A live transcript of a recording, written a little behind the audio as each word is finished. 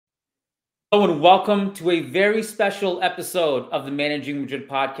Hello and welcome to a very special episode of the Managing Madrid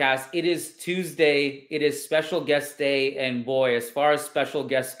Podcast. It is Tuesday. It is special guest day. And boy, as far as special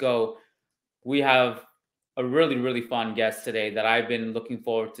guests go, we have a really fun guest today that I've been looking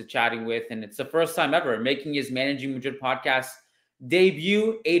forward to chatting with. And it's the first time ever making his Managing Madrid Podcast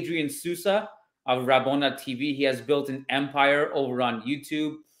debut, Adrian Sousa of Rabona TV. He has built an empire over on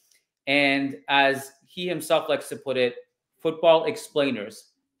YouTube. And as he himself likes to put it, football explainers.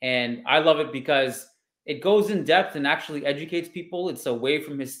 And I love it because it goes in depth and actually educates people. It's away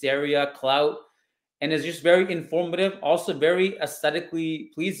from hysteria, clout, and is just very informative. Also very aesthetically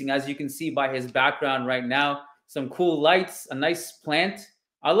pleasing, as you can see by his background right now. Some cool lights, a nice plant.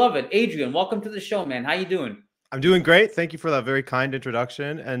 I love it. Adrian, welcome to the show, man. How you doing? I'm doing great. Thank you for that very kind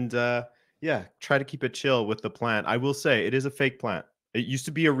introduction. And yeah, try to keep it chill with the plant. I will say it is a fake plant. It used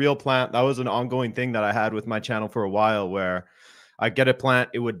to be a real plant. That was an ongoing thing that I had with my channel for a while, where I get a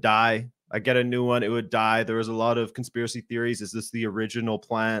plant, it would die. I get a new one, it would die. There was a lot of conspiracy theories. Is this the original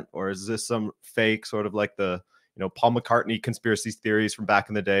plant, or is this some fake, sort of like the Paul McCartney conspiracy theories from back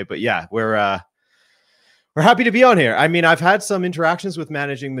in the day? But yeah, we're happy to be on here. I mean, I've had some interactions with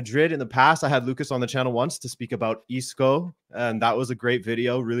Managing Madrid in the past. I had Lucas on the channel once to speak about Isco, and that was a great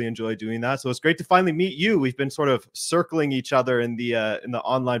video. Really enjoyed doing that. So it's great to finally meet you. We've been sort of circling each other in the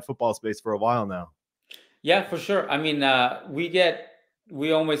online football space for a while now. Yeah, for sure. I mean,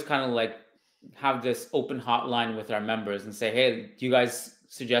 we always kind of like have this open hotline with our members and say, hey, do you guys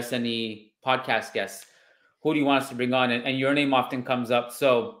suggest any podcast guests? Who do you want us to bring on? And your name often comes up.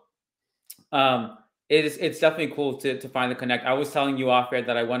 So it's definitely cool to finally connect. I was telling you off air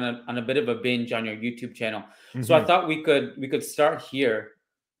that I went on a bit of a binge on your YouTube channel. Mm-hmm. So I thought we could start here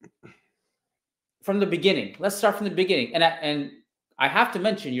from the beginning. Let's start from the beginning. And I have to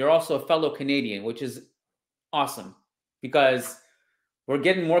mention, you're also a fellow Canadian, which is awesome, because we're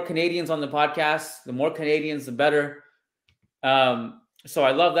getting more Canadians on the podcast. The more Canadians, the better. So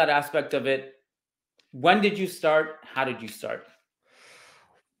I love that aspect of it. When did you start? How did you start?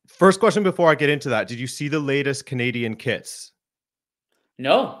 First question before I get into that. Did you see the latest Canadian kits?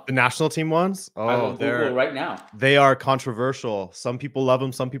 No. The national team ones? Oh, they're right now. They are controversial. Some people love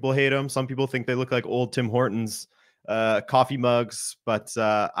them. Some people hate them. Some people think they look like old Tim Hortons coffee mugs, but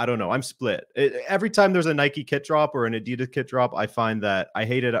I don't know. I'm split. Every time there's a Nike kit drop or an Adidas kit drop, I find that I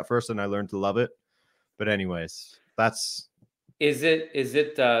hate it at first and I learn to love it. But anyways, that's... Is it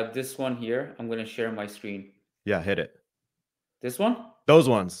this one here? I'm going to share my screen. Yeah, hit it. This one? Those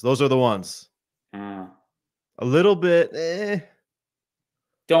ones. Those are the ones. A little bit...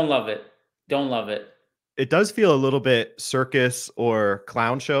 Don't love it. Don't love it. It does feel a little bit circus or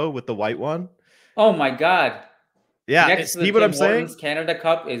clown show with the white one. Oh my God. Yeah, next to the see what Tim I'm saying? Hortons Canada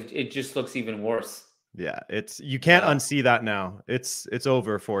Cup, it just looks even worse. Yeah, you can't unsee that now. It's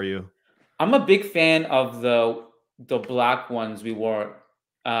over for you. I'm a big fan of the black ones we wore.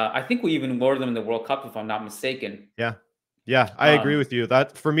 I think we even wore them in the World Cup, if I'm not mistaken. Yeah, I agree with you.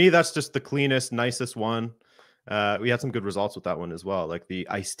 That for me, that's just the cleanest, nicest one. We had some good results with that one as well, like the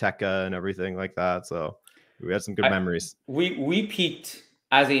Ice Tekka and everything like that. So we had some good memories. We peaked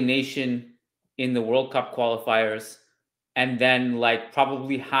as a nation in the World Cup qualifiers, and then like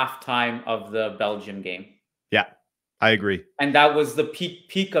probably halftime of the Belgium game. Yeah, I agree. And that was the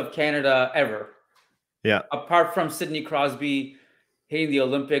peak of Canada ever. Yeah. Apart from Sidney Crosby hitting the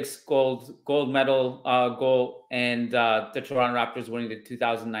Olympics gold medal goal, and the Toronto Raptors winning the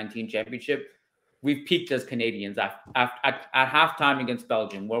 2019 championship, we've peaked as Canadians at halftime against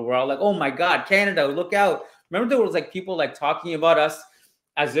Belgium, where we're all like, oh my God, Canada, look out. Remember there was like people like talking about us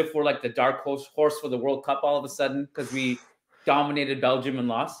as if we're like the dark horse for the World Cup all of a sudden because we dominated Belgium and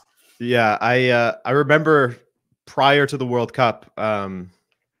lost. Yeah, I remember prior to the World Cup,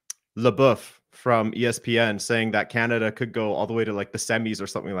 LeBoeuf from ESPN saying that Canada could go all the way to like the semis or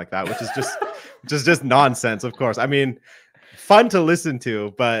something like that, which is just nonsense, of course. I mean, fun to listen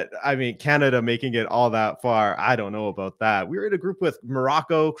to, but I mean, Canada making it all that far, I don't know about that. We were in a group with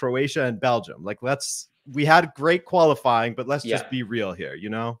Morocco, Croatia, and Belgium. Like, we had great qualifying, but let's just be real here, you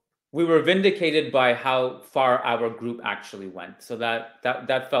know? We were vindicated by how far our group actually went. So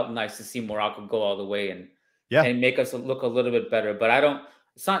that felt nice to see Morocco go all the way and make us look a little bit better. But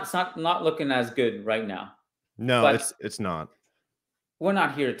it's not looking as good right now. No, but it's not. We're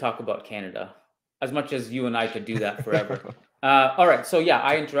not here to talk about Canada, as much as you and I could do that forever. All right. So yeah,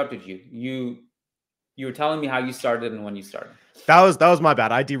 I interrupted you. You were telling me how you started and when you started. That was my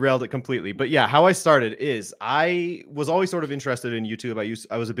bad. I derailed it completely. But yeah, how I started is I was always sort of interested in YouTube.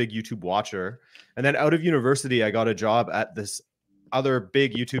 I was a big YouTube watcher. And then out of university, I got a job at this other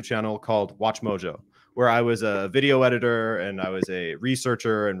big YouTube channel called Watch Mojo, where I was a video editor and I was a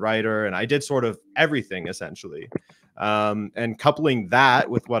researcher and writer, and I did sort of everything essentially. And coupling that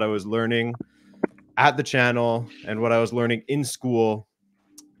with what I was learning at the channel and what I was learning in school,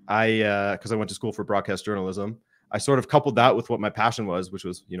 because I went to school for broadcast journalism, I sort of coupled that with what my passion was, which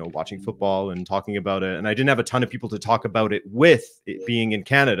was, watching football and talking about it. And I didn't have a ton of people to talk about it with, it being in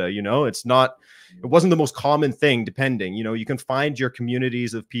Canada. It wasn't the most common thing, depending, you can find your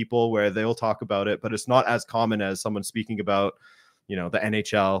communities of people where they'll talk about it, but it's not as common as someone speaking about, the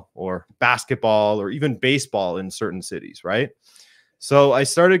NHL or basketball or even baseball in certain cities. Right. So I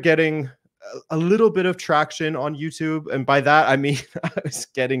started getting a little bit of traction on YouTube. And by that, I mean, I was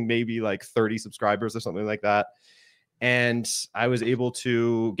getting maybe like 30 subscribers or something like that. And I was able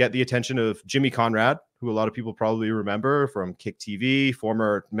to get the attention of Jimmy Conrad, who a lot of people probably remember from Kick TV,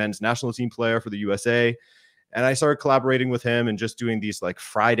 former men's national team player for the USA. And I started collaborating with him and just doing these like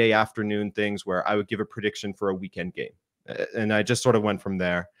Friday afternoon things where I would give a prediction for a weekend game. And I just sort of went from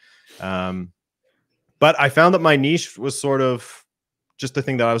there. But I found that my niche was sort of just the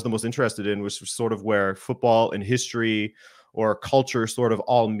thing that I was the most interested in, was sort of where football and history or culture sort of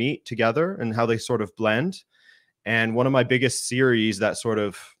all meet together and how they sort of blend. And one of my biggest series that sort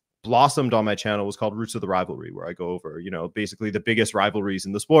of blossomed on my channel was called Roots of the Rivalry, where I go over, basically the biggest rivalries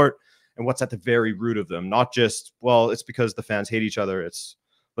in the sport and what's at the very root of them. Not just, well, it's because the fans hate each other. It's,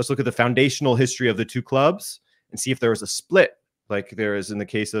 let's look at the foundational history of the two clubs and see if there is a split, like there is in the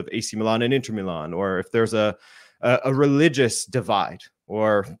case of AC Milan and Inter Milan, or if there's a religious divide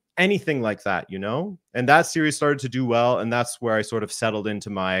or anything like that, And that series started to do well. And that's where I sort of settled into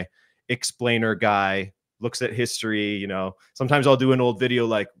my explainer guy, looks at history. Sometimes I'll do an old video,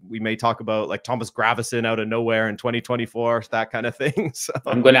 like we may talk about like Thomas Gravesen out of nowhere in 2024, that kind of thing. So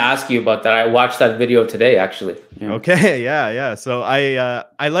I'm going to ask you about that. I watched that video today, actually. Yeah. Okay. Yeah. So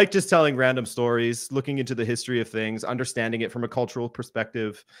I like just telling random stories, looking into the history of things, understanding it from a cultural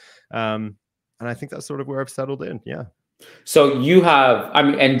perspective. And I think that's sort of where I've settled in. Yeah. So you have,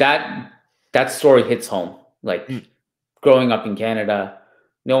 and that story hits home, like growing up in Canada,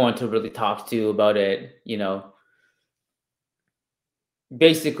 no one to really talk to about it,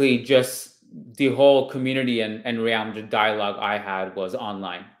 basically just the whole community and Real Madrid dialogue I had was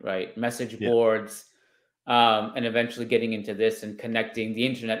online, right? Message boards, and eventually getting into this and connecting. The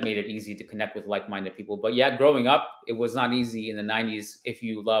internet made it easy to connect with like-minded people. But yeah, growing up, it was not easy in the 90s if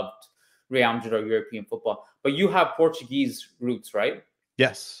you loved Real Madrid or European football. But you have Portuguese roots, right?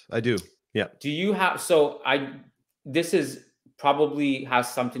 Yes, I do. Yeah. Do you have, this is probably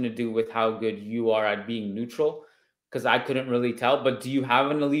has something to do with how good you are at being neutral, because I couldn't really tell. But do you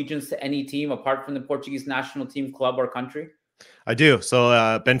have an allegiance to any team apart from the Portuguese national team, club, or country? I do. So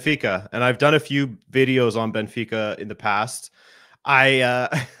Benfica, and I've done a few videos on Benfica in the past.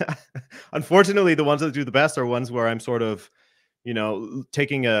 I unfortunately, the ones that do the best are ones where I'm sort of,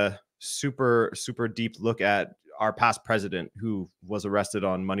 taking a super deep look at our past president, who was arrested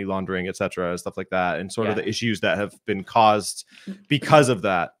on money laundering, etc., stuff like that, and sort of the issues that have been caused because of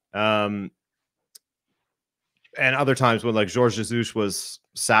that. And other times when like Jorge Jesus was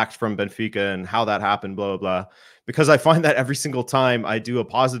sacked from Benfica and how that happened, blah, blah, blah. Because I find that every single time I do a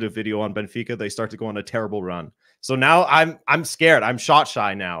positive video on Benfica, they start to go on a terrible run. So now I'm scared. I'm shot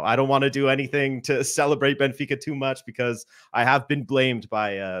shy now. I don't want to do anything to celebrate Benfica too much because I have been blamed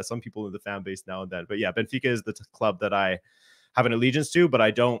by some people in the fan base now and then. But yeah, Benfica is the club that I have an allegiance to, but I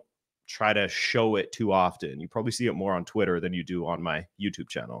don't try to show it too often. You probably see it more on Twitter than you do on my YouTube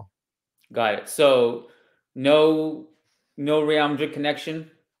channel. Got it. So no Real Madrid connection,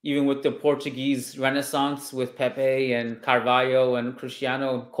 even with the Portuguese Renaissance with Pepe and Carvalho and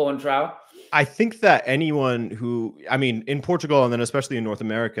Cristiano Coentrao? I think that anyone who, in Portugal and then especially in North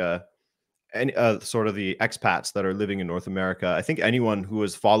America, and sort of the expats that are living in North America, I think anyone who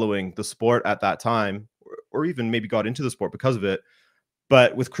was following the sport at that time, or even maybe got into the sport because of it,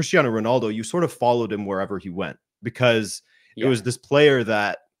 but with Cristiano Ronaldo, you sort of followed him wherever he went, because it was this player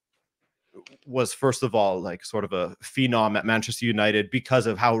that was, first of all, like sort of a phenom at Manchester United because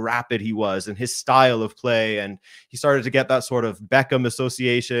of how rapid he was and his style of play. And he started to get that sort of Beckham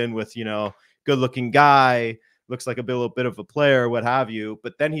association with, good looking guy, looks like a little bit of a player, what have you.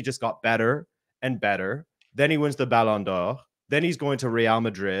 But then he just got better and better. Then he wins the Ballon d'Or. Then he's going to Real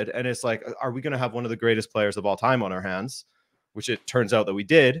Madrid. And it's like, are we going to have one of the greatest players of all time on our hands? Which it turns out that we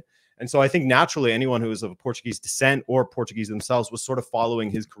did. And so I think naturally anyone who is of Portuguese descent or Portuguese themselves was sort of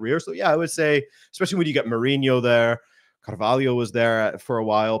following his career. So yeah, I would say, especially when you get Mourinho there, Carvalho was there for a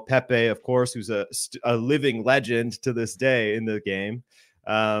while, Pepe, of course, who's a living legend to this day in the game.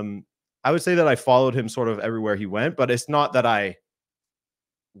 I would say that I followed him sort of everywhere he went, but it's not that I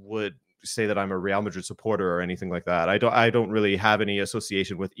would say that I'm a Real Madrid supporter or anything like that. I don't really have any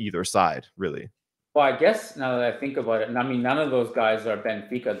association with either side, really. Well, I guess now that I think about it, and I mean, none of those guys are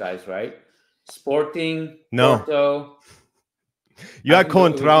Benfica guys, right? Sporting, No. Porto. You had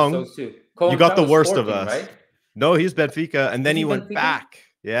Coentrao. You got the worst Sporting, of us. right? No, he's Benfica, and then he went Benfica? back.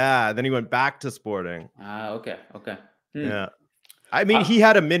 Yeah, then he went back to Sporting. Okay. Yeah. I mean, he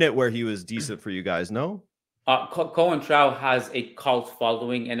had a minute where he was decent for you guys, no? Coentrao has a cult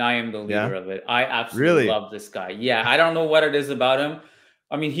following, and I am the leader of it. I absolutely love this guy. Yeah, I don't know what it is about him.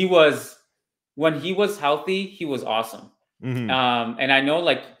 I mean, when he was healthy, he was awesome. And I know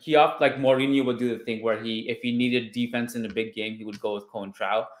like Mourinho would do the thing where if he needed defense in a big game, he would go with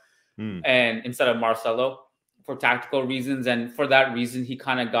Coentrao and instead of Marcelo for tactical reasons. And for that reason, he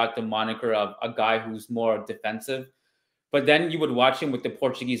kind of got the moniker of a guy who's more defensive. But then you would watch him with the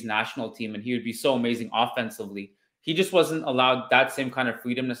Portuguese national team, and he would be so amazing offensively. He just wasn't allowed that same kind of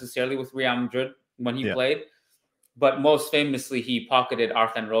freedom necessarily with Real Madrid when he played. But most famously, he pocketed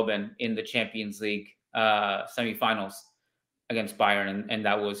Arjen Robben in the Champions League semifinals against Bayern, and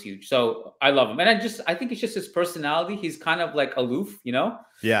that was huge. So I love him, and I think it's just his personality. He's kind of like aloof, you know.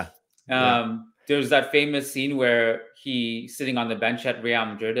 Yeah. There's that famous scene where he's sitting on the bench at Real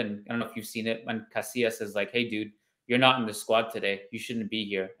Madrid, and I don't know if you've seen it, when Casillas is like, "Hey, dude, you're not in the squad today. You shouldn't be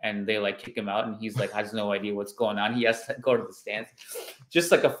here." And they like kick him out, and he's like has no idea what's going on. He has to go to the stands.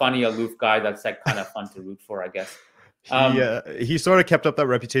 Just like a funny aloof guy that's like kind of fun to root for, I guess. He sort of kept up that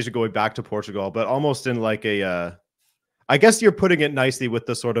reputation going back to Portugal, but almost in like a I guess you're putting it nicely with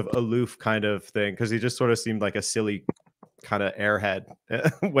the sort of aloof kind of thing, because he just sort of seemed like a silly kind of airhead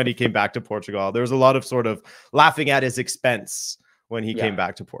when he came back to Portugal. There was a lot of sort of laughing at his expense when he came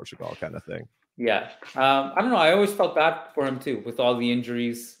back to Portugal kind of thing. Yeah. I don't know. I always felt bad for him too with all the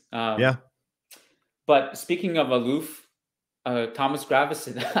injuries. But speaking of aloof, Thomas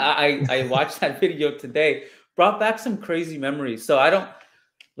Gravesen, I watched that video today, brought back some crazy memories. So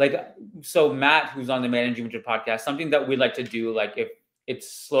Matt, who's on the Managing Madrid podcast, something that we like to do, like if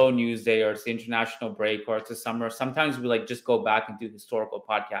it's slow news day or it's the international break or it's the summer, sometimes we like just go back and do historical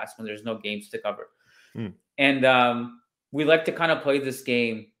podcasts when there's no games to cover. And we like to kind of play this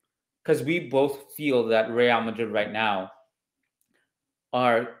game because we both feel that Real Madrid right now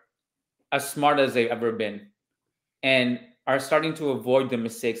are as smart as they've ever been and are starting to avoid the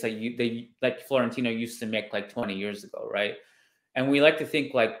mistakes like Florentino used to make like 20 years ago, right? And we like to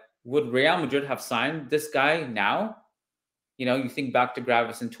think like, would Real Madrid have signed this guy now? You know, you think back to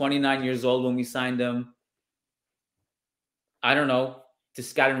Gravesen, 29 years old when we signed him. I don't know. The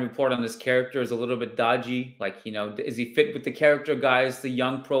scouting report on this character is a little bit dodgy. Like, you know, is he fit with the character guys, the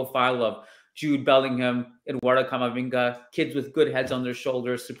young profile of Jude, Bellingham, Eduardo Camavinga, kids with good heads on their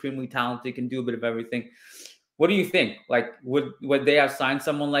shoulders, supremely talented, can do a bit of everything. What do you think? Like, would they have signed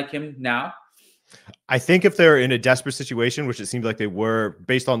someone like him now? I think if they're in a desperate situation, which it seems like they were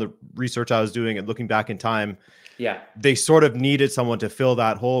based on the research I was doing and looking back in time, they sort of needed someone to fill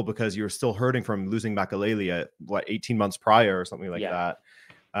that hole because you were still hurting from losing Makaleli at 18 months prior or something like that.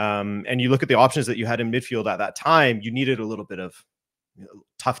 And you look at the options that you had in midfield at that time, you needed a little bit of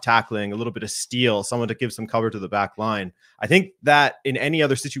tough tackling, a little bit of steel, someone to give some cover to the back line. I think that in any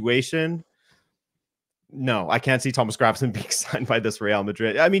other situation, no, I can't see Thomas Gravesen being signed by this Real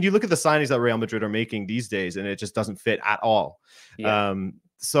Madrid. I mean, you look at the signings that Real Madrid are making these days, and it just doesn't fit at all.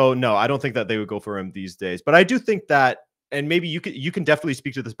 So no, I don't think that they would go for him these days. But I do think that, and maybe you can definitely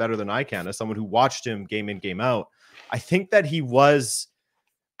speak to this better than I can as someone who watched him game in, game out. I think that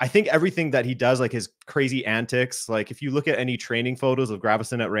I think everything that he does, like his crazy antics, like if you look at any training photos of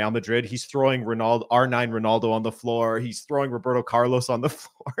Gravesen at Real Madrid, he's throwing R9 Ronaldo on the floor. He's throwing Roberto Carlos on the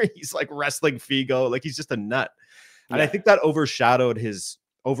floor. He's like wrestling Figo. Like he's just a nut. And I think that overshadowed his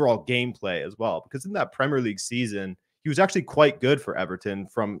overall gameplay as well, because in that Premier League season, he was actually quite good for Everton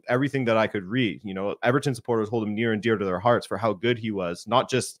from everything that I could read. You know, Everton supporters hold him near and dear to their hearts for how good he was, not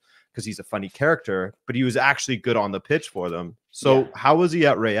just because he's a funny character, but he was actually good on the pitch for them. So how was he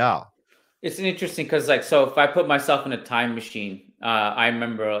at Real? It's an interesting because so if I put myself in a time machine, I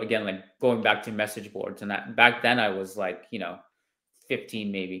remember again, like going back to message boards, and back then I was like,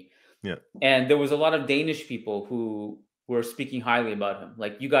 15 maybe. Yeah. And there was a lot of Danish people who were speaking highly about him.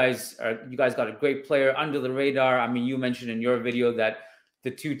 Like you guys got a great player under the radar. I mean, you mentioned in your video that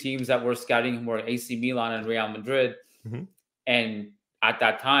the two teams that were scouting him were AC Milan and Real Madrid. And at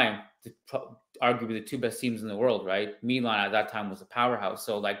that time, arguably the two best teams in the world, right? Milan at that time was a powerhouse.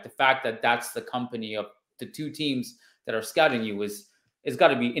 So like the fact that that's the company of the two teams that are scouting you is got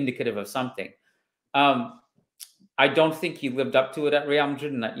to be indicative of something. I don't think he lived up to it at Real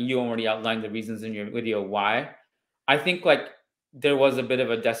Madrid, and you already outlined the reasons in your video why. I think like there was a bit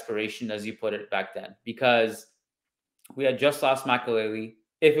of a desperation, as you put it, back then, because we had just lost Makelele.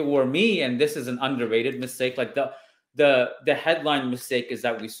 If it were me, and this is an underrated mistake, like the headline mistake is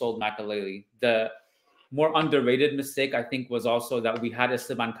that we sold Makelele. The more underrated mistake, I think, was also that we had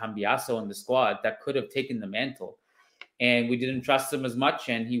Esteban Cambiasso in the squad that could have taken the mantle, and we didn't trust him as much,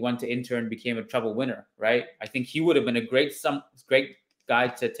 and he went to Inter and became a treble winner, right? I think he would have been a great guy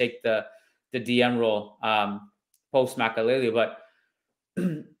to take the DM role post Makelele, but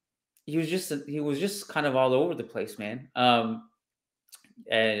he was just kind of all over the place, man.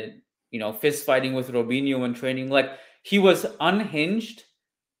 And fist fighting with Robinho in training, like he was unhinged,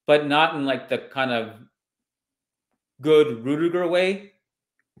 but not in like the kind of good Rudiger way.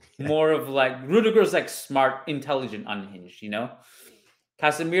 More of like Rudiger's like smart, intelligent, unhinged.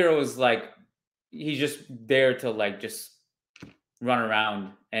 Casemiro was like he's just there to like just run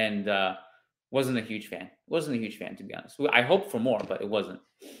around, and wasn't a huge fan. Wasn't a huge fan, to be honest. I hoped for more, but it wasn't.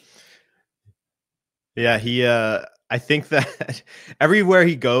 Yeah, I think that everywhere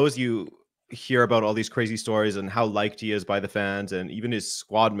he goes, you hear about all these crazy stories and how liked he is by the fans and even his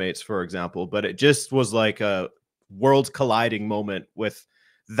squad mates, for example. But it just was like a worlds colliding moment with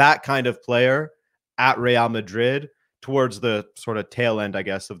that kind of player at Real Madrid towards the sort of tail end, I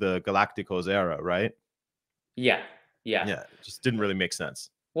guess, of the Galacticos era, right? Yeah. It just didn't really make sense.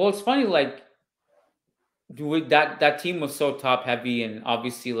 Well, it's funny, like that team was so top heavy, and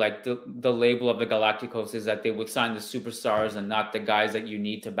obviously like the label of the Galacticos is that they would sign the superstars and not the guys that you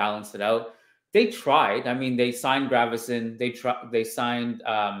need to balance it out. They tried. I mean, they signed Gravesen. They signed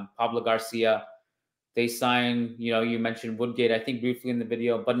Pablo Garcia. They signed, you mentioned Woodgate, I think briefly in the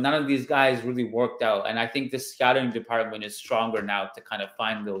video, but none of these guys really worked out. And I think the scouting department is stronger now to kind of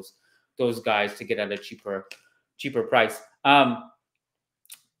find those guys to get at a cheaper price.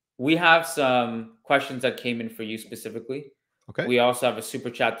 We have some questions that came in for you specifically. Okay. We also have a super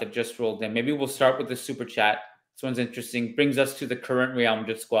chat that just rolled in. Maybe we'll start with the super chat. This one's interesting. Brings us to the current Real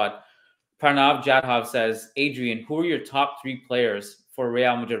Madrid squad. Pranav Jadhav says, Adrian, who are your top 3 players for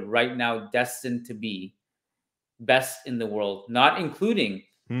Real Madrid right now destined to be best in the world, not including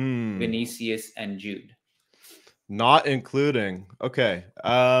Vinicius and Jude? Not including. Okay.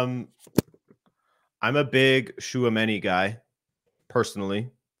 I'm a big Tchouaméni guy,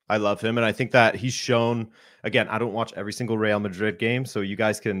 personally. I love him, and I think that he's shown, again, I don't watch every single Real Madrid game, so you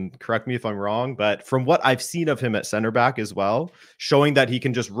guys can correct me if I'm wrong, but from what I've seen of him at center back as well, showing that he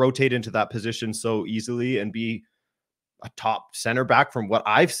can just rotate into that position so easily and be a top center back from what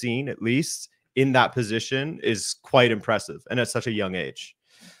I've seen, at least in that position, is quite impressive, and at such a young age.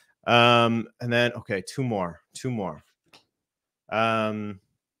 And then, okay, two more.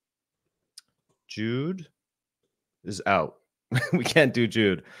 Jude is out. We can't do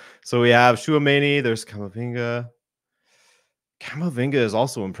Jude. So we have Tchouaméni. There's Camavinga. Camavinga is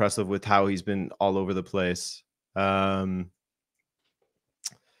also impressive with how he's been all over the place. That's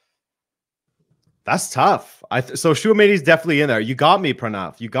tough. So Tchouaméni's definitely in there. You got me,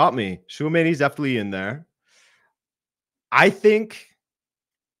 Pranav. You got me. Tchouaméni's definitely in there. I think,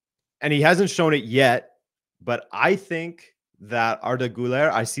 and he hasn't shown it yet, but I think that Arda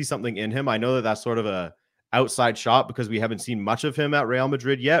Güler, I see something in him. I know that that's sort of a outside shot because we haven't seen much of him at Real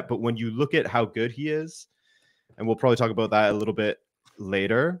Madrid yet. But when you look at how good he is, and we'll probably talk about that a little bit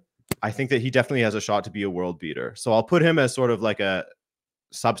later, I think that he definitely has a shot to be a world beater. So I'll put him as sort of like a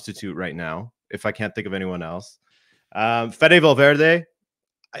substitute right now, if I can't think of anyone else. Fede Valverde,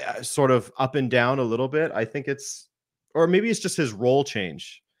 sort of up and down a little bit. I think or maybe it's just his role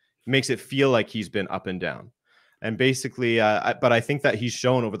change makes it feel like he's been up and down. And basically, but I think that he's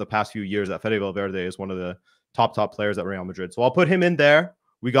shown over the past few years that Fede Valverde is one of the top players at Real Madrid. So I'll put him in there.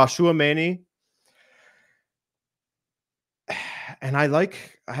 We got Tchouaméni. And I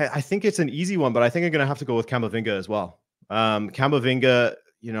think it's an easy one, but I think I'm going to have to go with Camavinga as well. Camavinga,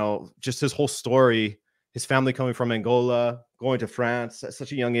 just his whole story, his family coming from Angola, going to France at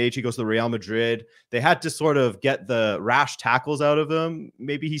such a young age. He goes to Real Madrid. They had to sort of get the rash tackles out of him.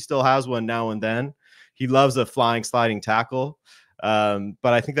 Maybe he still has one now and then. He loves a flying, sliding tackle. But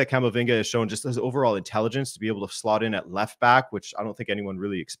I think that Camavinga has shown just his overall intelligence to be able to slot in at left back, which I don't think anyone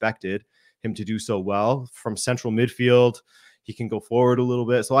really expected him to do so well. From central midfield, he can go forward a little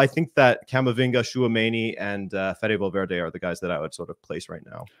bit. So I think that Camavinga, Tchouaméni, and Fede Valverde are the guys that I would sort of place right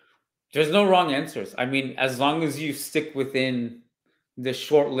now. There's no wrong answers. I mean, as long as you stick within the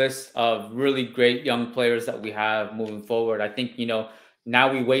short list of really great young players that we have moving forward, I think,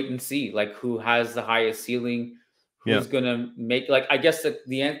 now we wait and see, like, who has the highest ceiling, who's going to make, like, I guess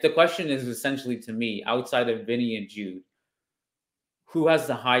the question is essentially, to me, outside of Vinny and Jude, who has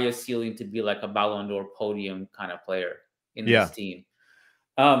the highest ceiling to be like a Ballon d'Or podium kind of player? in this team.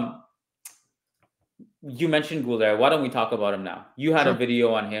 You mentioned Güler. Why don't we talk about him now? You had a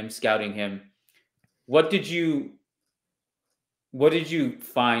video on him, scouting him. What did you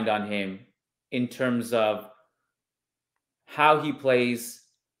find on him in terms of how he plays,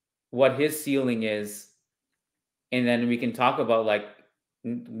 what his ceiling is, and then we can talk about like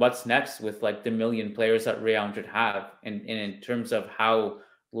what's next with like the million players that Real Madrid have, and in terms of how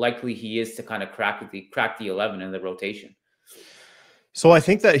likely he is to kind of crack the 11 in the rotation. So I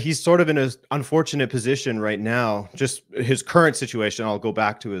think that he's sort of in an unfortunate position right now. Just his current situation, I'll go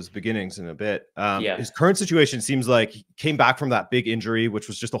back to his beginnings in a bit. His current situation seems like he came back from that big injury, which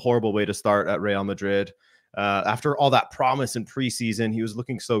was just a horrible way to start at Real Madrid. After all that promise in preseason, he was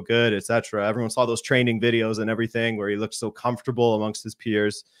looking so good, etc. Everyone saw those training videos and everything where he looked so comfortable amongst his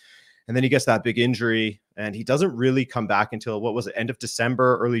peers. And then he gets that big injury and he doesn't really come back until, what was it, end of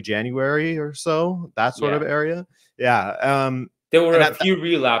December, early January or so, that sort of area. Yeah. There were a few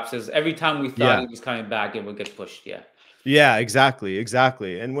relapses. Every time we thought he was coming back, it would get pushed. Yeah, exactly.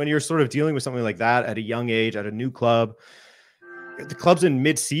 And when you're sort of dealing with something like that at a young age, at a new club, the club's in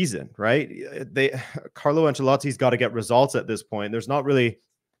mid-season, right? Carlo Ancelotti's got to get results at this point. There's not really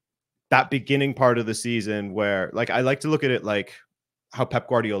that beginning part of the season where, like, I like to look at it like how Pep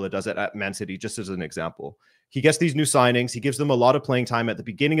Guardiola does it at Man City, just as an example. He gets these new signings. He gives them a lot of playing time at the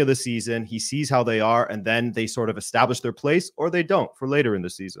beginning of the season. He sees how they are, and then they sort of establish their place, or they don't for later in the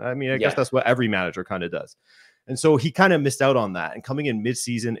season. I mean, I guess that's what every manager kind of does. And so he kind of missed out on that. And coming in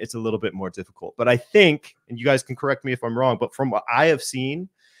mid-season, it's a little bit more difficult. But I think, and you guys can correct me if I'm wrong, but from what I have seen,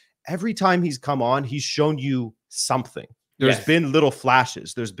 every time he's come on, he's shown you something. There's been little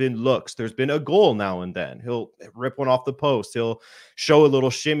flashes. There's been looks. There's been a goal now and then. He'll rip one off the post. He'll show a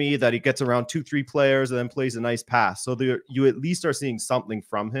little shimmy that he gets around 2-3 players and then plays a nice pass. So you at least are seeing something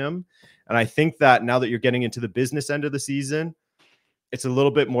from him. And I think that now that you're getting into the business end of the season, it's a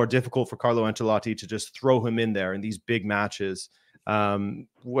little bit more difficult for Carlo Ancelotti to just throw him in there in these big matches,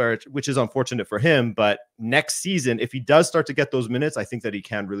 which is unfortunate for him. But next season, if he does start to get those minutes, I think that he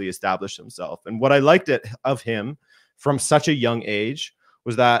can really establish himself. And what I liked of him from such a young age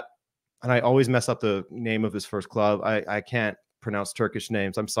was that, and I always mess up the name of his first club. I can't pronounce Turkish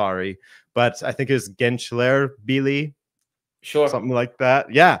names. I'm sorry. But I think it's Gençlerbirliği. Sure. Something like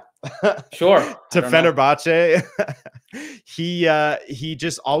that. Yeah. Sure. To Fenerbahce. He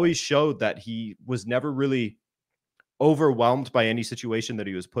just always showed that he was never really overwhelmed by any situation that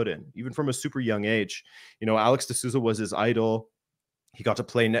he was put in, even from a super young age. You know, Alex de Sousa was his idol. He got to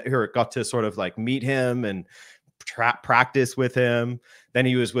play here, got to sort of like meet him and practice with him. Then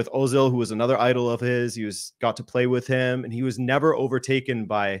he was with Ozil, who was another idol of his. Got to play with him, and he was never overtaken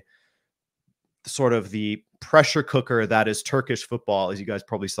by sort of the pressure cooker that is Turkish football. As you guys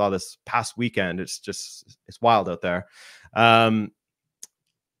probably saw this past weekend, it's wild out there. And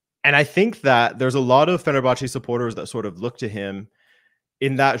I think that there's a lot of Fenerbahce supporters that sort of look to him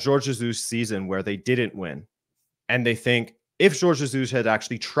in that Jorge Jesus season where they didn't win, and they think if Jorge Jesus had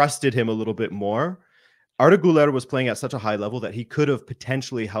actually trusted him a little bit more, Arda Güler was playing at such a high level that he could have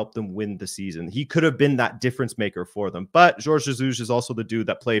potentially helped them win the season. He could have been that difference maker for them. But Jorge Jesus is also the dude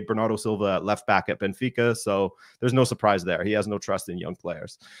that played Bernardo Silva at left back at Benfica. So there's no surprise there. He has no trust in young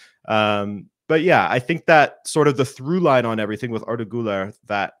players. But yeah, I think that sort of the through line on everything with Arda Güler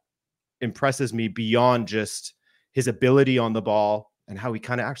that impresses me beyond just his ability on the ball and how he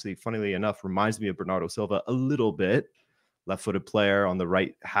kind of actually, funnily enough, reminds me of Bernardo Silva a little bit. Left-footed player on the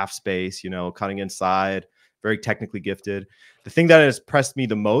right half space, you know, cutting inside, very technically gifted. The thing that has impressed me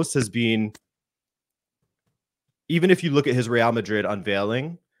the most has been, even if you look at his Real Madrid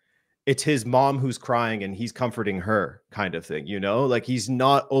unveiling, it's his mom who's crying and he's comforting her kind of thing, you know, like he's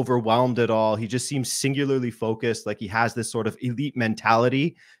not overwhelmed at all. He just seems singularly focused. Like he has this sort of elite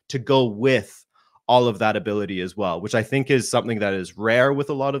mentality to go with all of that ability as well, which I think is something that is rare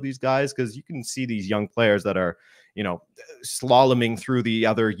with a lot of these guys, because you can see these young players that are, you know, slaloming through the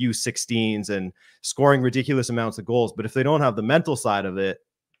other U16s and scoring ridiculous amounts of goals. But if they don't have the mental side of it,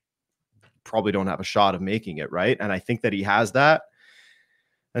 probably don't have a shot of making it, right? And I think that he has that.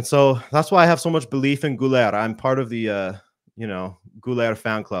 And so that's why I have so much belief in Güler. I'm part of the, you know, Güler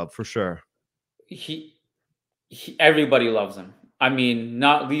fan club for sure. Everybody loves him. I mean,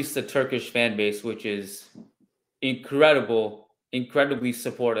 not least the Turkish fan base, which is incredibly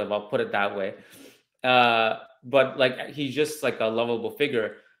supportive. I'll put it that way. But like, he's just like a lovable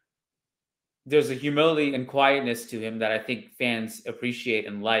figure. There's a humility and quietness to him that I think fans appreciate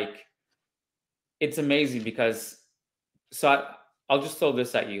and like. It's amazing because, so I'll just throw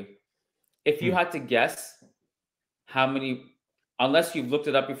this at you. If you had to guess how many, unless you've looked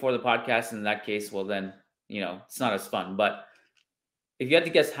it up before the podcast, in that case, well then, it's not as fun. But if you had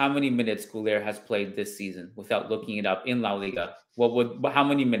to guess how many minutes Güler has played this season without looking it up in La Liga, how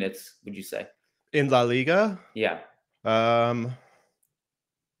many minutes would you say? In La Liga? Yeah.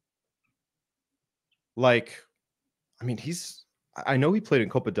 Like, I mean, I know he played in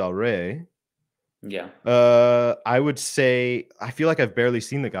Copa del Rey. Yeah. I would say, I feel like I've barely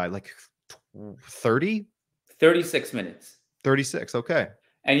seen the guy. Like 30? 36 minutes. 36, okay.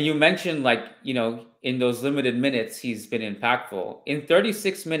 And you mentioned, like, in those limited minutes, he's been impactful. In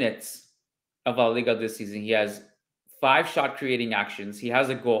 36 minutes of La Liga this season, he has 5 shot creating actions. He has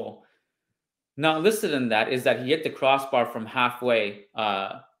a goal. Not listed in that is that he hit the crossbar from halfway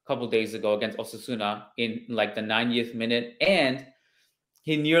a couple days ago against Osasuna in like the 90th minute. And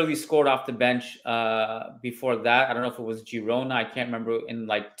he nearly scored off the bench before that. I don't know if it was Girona. I can't remember, in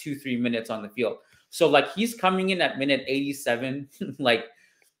like 2-3 minutes on the field. So like he's coming in at minute 87, like,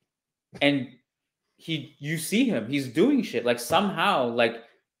 and you see him, he's doing shit. Like somehow, like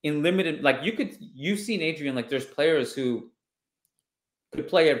in limited, like you've seen Adrian, like there's players who could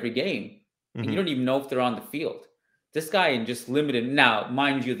play every game and you don't even know if they're on the field. This guy in just limited, now,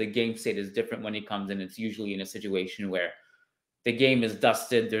 mind you, the game state is different when he comes in. It's usually in a situation where the game is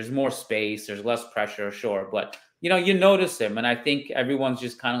dusted, there's more space, there's less pressure, sure. But, you notice him. And I think everyone's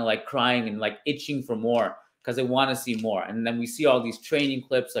just kind of like crying and like itching for more because they want to see more. And then we see all these training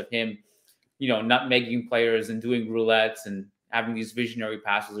clips of him, nutmegging players and doing roulettes and having these visionary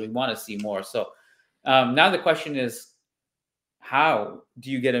passes. We want to see more. So now the question is, how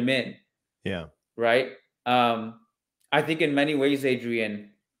do you get him in? Yeah. Right. I think in many ways, Adrian,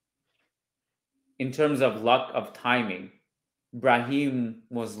 in terms of luck of timing, Brahim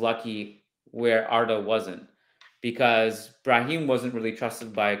was lucky where Arda wasn't, because Brahim wasn't really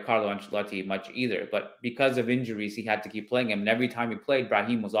trusted by Carlo Ancelotti much either. But because of injuries, he had to keep playing him. And every time he played,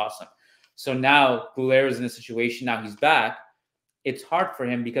 Brahim was awesome. So now Güler is in a situation, now he's back. It's hard for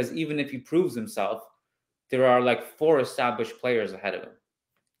him because even if he proves himself, there are like 4 established players ahead of him.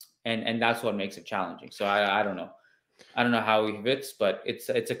 And that's what makes it challenging. So I don't know. I don't know how he fits, but it's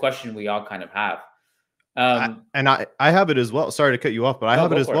a question we all kind of have. I have it as well. Sorry to cut you off, but I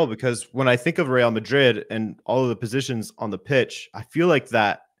have it as well, because when I think of Real Madrid and all of the positions on the pitch, I feel like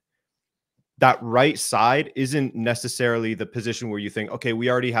that right side isn't necessarily the position where you think, okay,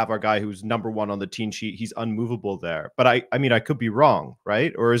 we already have our guy who's number 1 on the team sheet, he's unmovable there. But I mean, I could be wrong,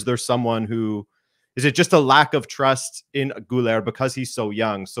 right? Or is there someone who, is it just a lack of trust in Güler because he's so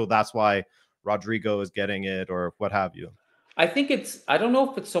young, so that's why Rodrigo is getting it, or what have you? I think I don't know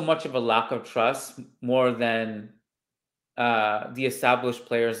if it's so much of a lack of trust more than the established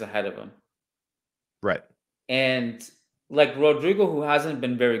players ahead of him. Right. And like Rodrigo, who hasn't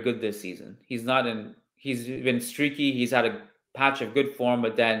been very good this season. He's been streaky. He's had a patch of good form,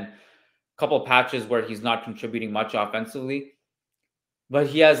 but then a couple patches where he's not contributing much offensively. But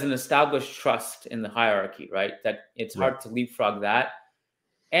he has an established trust in the hierarchy, right? That it's hard to leapfrog that.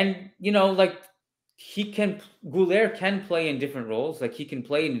 And, like Güler can play in different roles. Like he can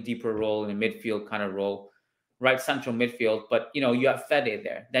play in a deeper role, in a midfield kind of role, right? Central midfield. But, you have Fede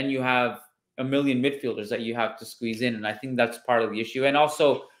there. Then you have a million midfielders that you have to squeeze in. And I think that's part of the issue. And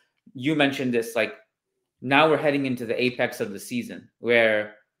also, you mentioned this, like now we're heading into the apex of the season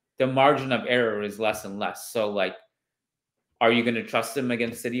where the margin of error is less and less. So like, are you going to trust him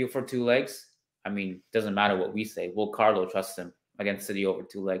against City for 2 legs? I mean, doesn't matter what we say. Will Carlo trust him against City over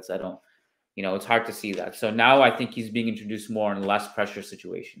 2 legs? I don't. It's hard to see that. So now I think he's being introduced more in less pressure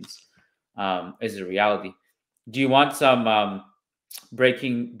situations. Is the reality. Do you want some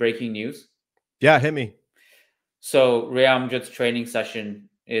breaking news? Yeah, hit me. So Real Madrid's training session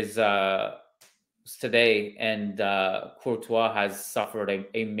is today, and Courtois has suffered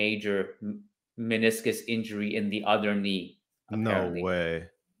a major meniscus injury in the other knee. Apparently. No way.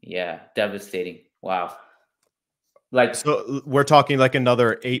 Yeah, devastating. Wow. Like, so we're talking like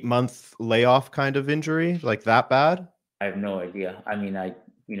another 8-month layoff kind of injury, like that bad? I have no idea. I mean,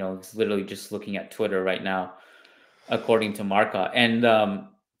 it's literally just looking at Twitter right now, according to Marca, and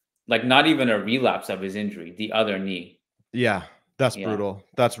like not even a relapse of his injury, the other knee. Yeah, that's brutal.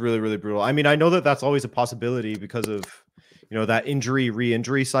 That's really, really brutal. I mean, I know that that's always a possibility because of, that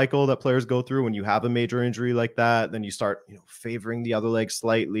re-injury cycle that players go through when you have a major injury like that. Then you start, favoring the other leg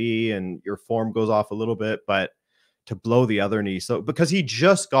slightly and your form goes off a little bit, but to blow the other knee. So because he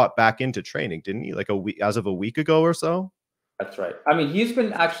just got back into training, didn't he? Like as of a week ago or so? That's right. I mean, he's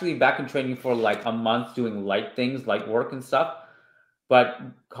been actually back in training for like a month doing light work and stuff. But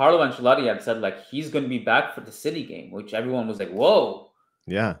Carlo Ancelotti had said like he's going to be back for the City game, which everyone was like, whoa.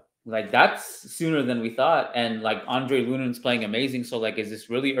 Yeah. Like that's sooner than we thought. And like Andre Lunen's playing amazing. So like, is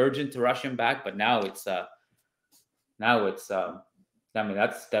this really urgent to rush him back? But now it's now it's I mean,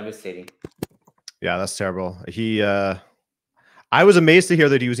 that's devastating. Yeah, that's terrible. I was amazed to hear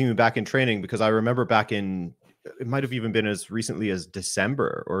that he was even back in training, because I remember back in, it might have even been as recently as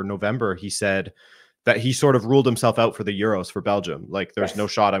December or November, he said that he sort of ruled himself out for the Euros for Belgium. Like, there's no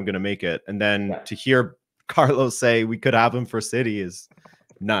shot I'm going to make it. And then to hear Carlos say we could have him for City is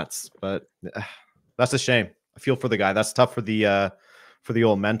nuts. But that's a shame. I feel for the guy. That's tough for the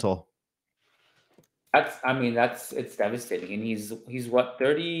old mental. It's devastating. And he's what,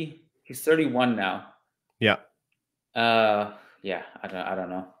 30? He's 31 now. Yeah. Yeah, I don't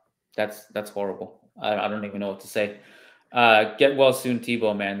know. That's horrible. I don't even know what to say. Get well soon,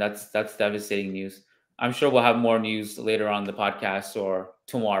 Thibaut, man. That's devastating news. I'm sure we'll have more news later on the podcast or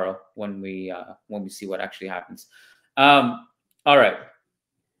tomorrow when we see what actually happens. All right,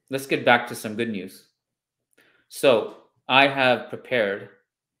 let's get back to some good news. So I have prepared.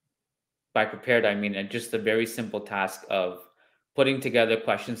 By prepared, I mean just a very simple task of putting together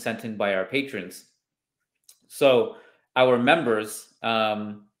questions sent in by our patrons. So our members,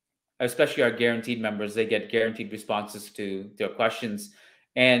 especially our guaranteed members, they get guaranteed responses to their questions.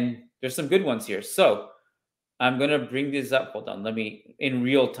 And there's some good ones here. So I'm going to bring this up. Hold on. Let me, in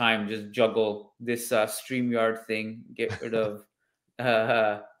real time, just juggle this StreamYard thing. Get rid of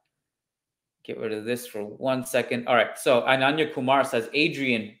this for 1 second. All right. So Ananya Kumar says,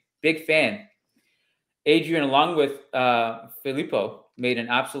 Adrian, big fan. Adrian, along with Filippo, made an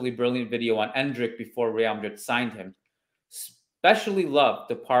absolutely brilliant video on Endrick before Real Madrid signed him. Especially loved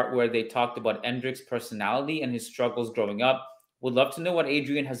the part where they talked about Endrick's personality and his struggles growing up. Would love to know what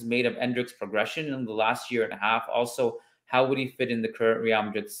Adrian has made of Endrick's progression in the last year and a half. Also, how would he fit in the current Real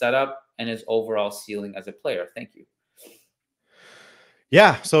Madrid setup and his overall ceiling as a player? Thank you.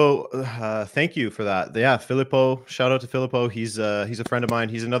 Yeah, so thank you for that. Yeah, Filippo, shout out to Filippo. He's a friend of mine.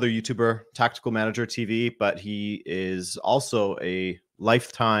 He's another YouTuber, Tactical Manager TV, but he is also a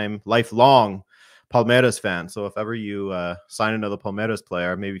lifelong Palmeiras fan. So if ever you sign another Palmeiras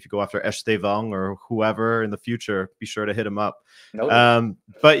player, maybe if you go after Esteban or whoever in the future, be sure to hit him up.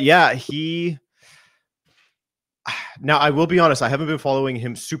 But yeah, now, I will be honest, I haven't been following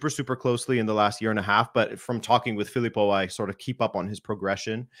him super closely in the last year and a half, but from talking with Filippo, I sort of keep up on his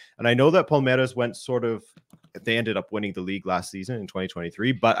progression. And I know that Palmeiras they ended up winning the league last season in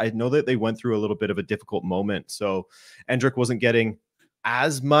 2023, but I know that they went through a little bit of a difficult moment. So Endrick wasn't getting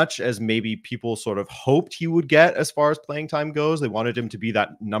as much as maybe people sort of hoped he would get as far as playing time goes. They wanted him to be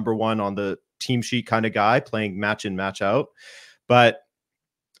that number one on the team sheet kind of guy, playing match in, match out. But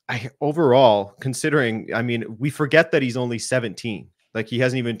overall, considering, I mean, we forget that he's only 17. Like, he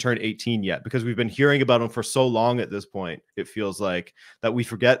hasn't even turned 18 yet, because we've been hearing about him for so long at this point. It feels like that we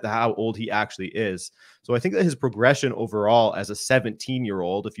forget how old he actually is. So I think that his progression overall as a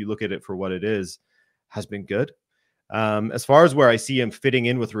 17-year-old, if you look at it for what it is, has been good. As far as where I see him fitting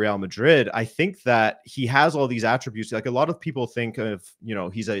in with Real Madrid, I think that he has all these attributes. Like, a lot of people think of,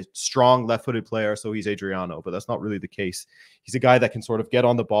 he's a strong left-footed player, so he's Adriano, but that's not really the case. He's a guy that can sort of get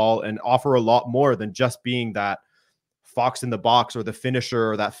on the ball and offer a lot more than just being that fox in the box or the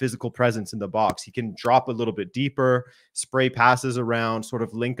finisher or that physical presence in the box. He can drop a little bit deeper, spray passes around, sort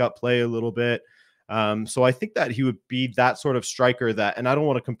of link up play a little bit. So I think that he would be that sort of striker that, and I don't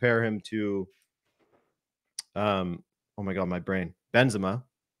want to compare him to oh my God, my brain, Benzema.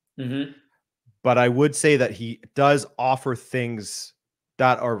 But I would say that he does offer things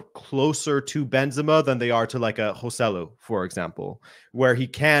that are closer to Benzema than they are to like a Joselu, for example, where he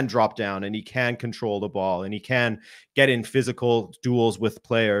can drop down and he can control the ball and he can get in physical duels with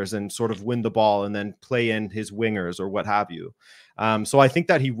players and sort of win the ball and then play in his wingers or what have you. So I think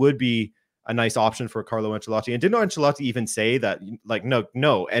that he would be a nice option for Carlo Ancelotti. And didn't Ancelotti even say that, like, no,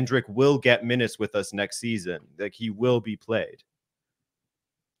 Endrick will get minutes with us next season. Like, he will be played.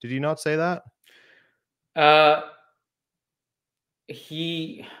 Did he not say that?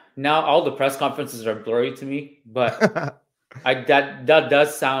 Now all the press conferences are blurry to me, but that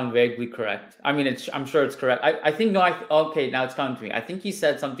does sound vaguely correct. I mean, I'm sure it's correct. I think, okay, now it's coming to me. I think he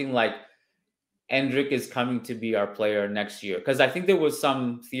said something like, Endrick is coming to be our player next year. Because I think there was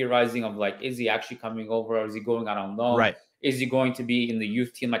some theorizing of like, is he actually coming over or is he going out on loan? Right. Is he going to be in the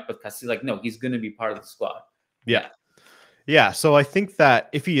youth team like with Castillo? Like, no, he's going to be part of the squad. Yeah. So I think that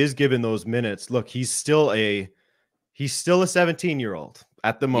if he is given those minutes, look, he's still a 17-year-old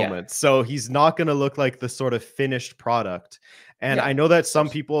at the moment. Yeah. So he's not going to look like the sort of finished product. And I know that some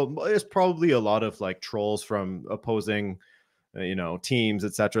people, there's probably a lot of like trolls from opposing teams,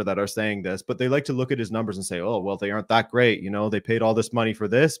 etc., that are saying this, but they like to look at his numbers and say, oh, well, they aren't that great. They paid all this money for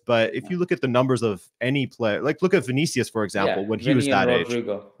this. But if you look at the numbers of any player, like look at Vinicius, for example, when he was that age.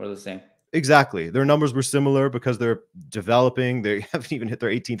 Rodrigo were the same. Exactly. Their numbers were similar because they're developing. They haven't even hit their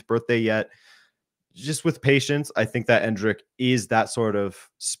 18th birthday yet. Just with patience, I think that Endrick is that sort of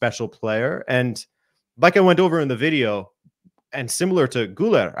special player. And like I went over in the video, and similar to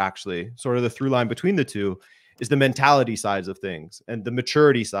Güler, actually, sort of the through line between the two is the mentality sides of things and the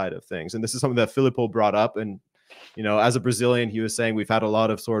maturity side of things. And this is something that Filippo brought up. And, you know, as a Brazilian, he was saying we've had a lot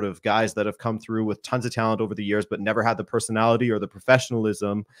of sort of guys that have come through with tons of talent over the years, but never had the personality or the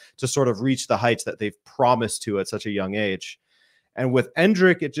professionalism to sort of reach the heights that they've promised to at such a young age. And with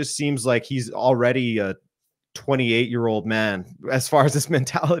Endrick, it just seems like he's already a 28-year-old man as far as his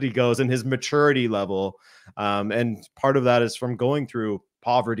mentality goes and his maturity level. And part of that is from going through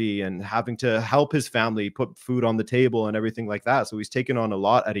poverty and having to help his family put food on the table and everything like that. So he's taken on a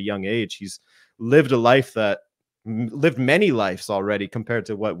lot at a young age. He's lived a life that lived many lives already compared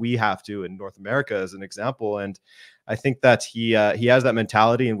to what we have to in North America, as an example. And I think that he has that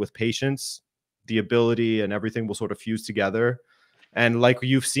mentality, and with patience, the ability and everything will sort of fuse together. And like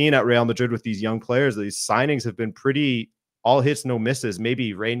you've seen at Real Madrid with these young players, these signings have been pretty all hits, no misses.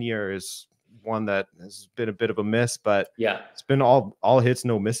 Maybe Rainier is one that has been a bit of a miss, but yeah, it's been all hits,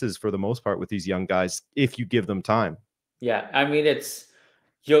 no misses for the most part with these young guys, if you give them time. Yeah, I mean, it's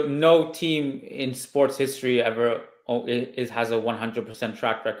no team in sports history ever has a 100%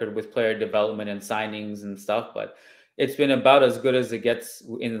 track record with player development and signings and stuff, but it's been about as good as it gets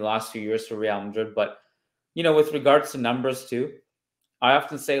in the last few years for Real Madrid. But, you know, with regards to numbers too, I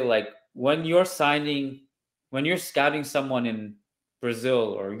often say, like, when you're scouting someone in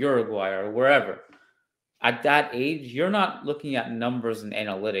Brazil or Uruguay or wherever, at that age, you're not looking at numbers and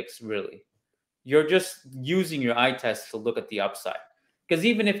analytics, really. You're just using your eye test to look at the upside. Because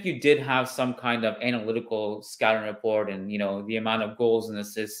even if you did have some kind of analytical scouting report and, you know, the amount of goals and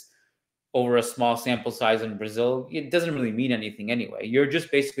assists over a small sample size in Brazil, it doesn't really mean anything anyway. You're just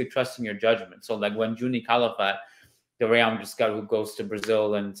basically trusting your judgment. So like when Juni Calafat, the Real Madrid scout who goes to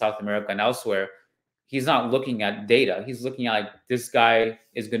Brazil and South America and elsewhere, he's not looking at data. He's looking at, like, this guy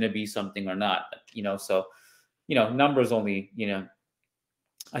is going to be something or not, you know? So, you know, numbers only, you know,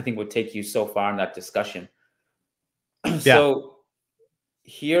 I think would take you so far in that discussion. So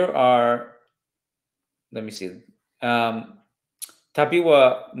here are, let me see. Tapiwa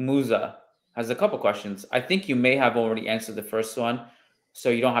Musa has a couple questions. I think you may have already answered the first one, so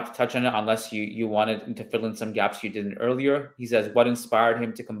you don't have to touch on it unless you wanted to fill in some gaps you didn't earlier. He says, what inspired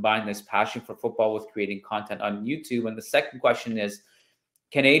him to combine this passion for football with creating content on YouTube? And the second question is,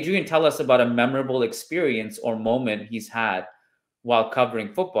 can Adrian tell us about a memorable experience or moment he's had while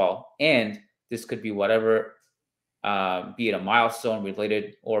covering football? And this could be whatever, be it a milestone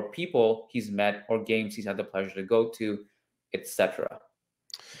related or people he's met or games he's had the pleasure to go to, etc.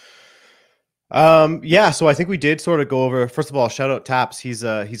 Yeah, so I think we did sort of go over. First of all, shout out Taps. He's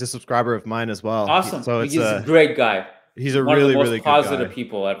a subscriber of mine as well. Awesome. So he's a great guy. He's a really, really good positive guy.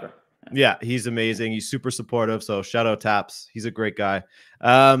 people ever. Yeah, he's amazing. He's super supportive. So shout out Taps. He's a great guy.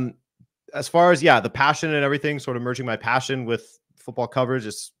 As far as the passion and everything, sort of merging my passion with football coverage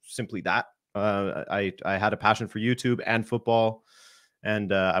is simply that. I had a passion for YouTube and football.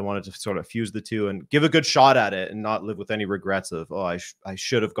 And I wanted to sort of fuse the two and give a good shot at it and not live with any regrets of, oh, I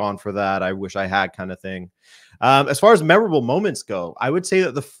should have gone for that. I wish I had, kind of thing. As far as memorable moments go, I would say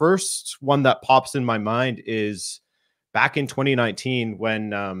that the first one that pops in my mind is back in 2019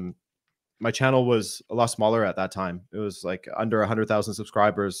 when my channel was a lot smaller at that time. It was like under 100,000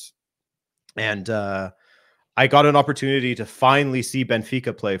 subscribers. And I got an opportunity to finally see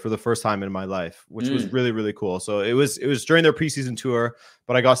Benfica play for the first time in my life, which was really, really cool. So it was during their preseason tour,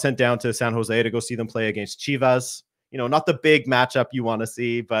 but I got sent down to San Jose to go see them play against Chivas. You know, not the big matchup you want to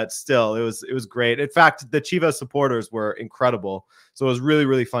see, but still, it was great. In fact, the Chivas supporters were incredible. So it was really,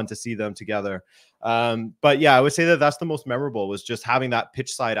 really fun to see them together. But yeah, I would say that that's the most memorable, was just having that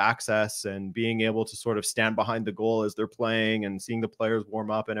pitch side access and being able to sort of stand behind the goal as they're playing and seeing the players warm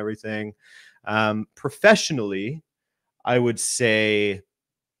up and everything. Professionally, I would say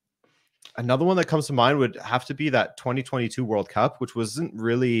another one that comes to mind would have to be that 2022 World Cup, which wasn't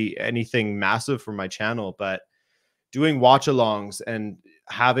really anything massive for my channel, but doing watch alongs and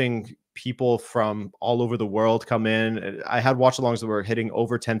having people from all over the world come in. I had watch alongs that were hitting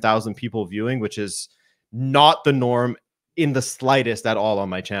over 10,000 people viewing, which is not the norm in the slightest at all on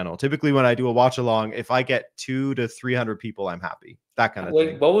my channel. Typically when I do a watch along, if I get 200 to 300 people, I'm happy. That kind of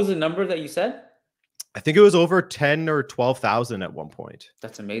thing. What was the number that you said? I think it was over 10 or 12,000 at one point.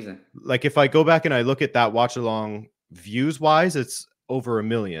 That's amazing. Like if I go back and I look at that watch along views wise, it's over 1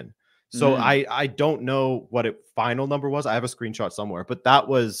 million. So I don't know what it final number was. I have a screenshot somewhere, but that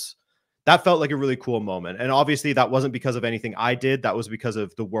was that felt like a really cool moment. And obviously that wasn't because of anything I did. That was because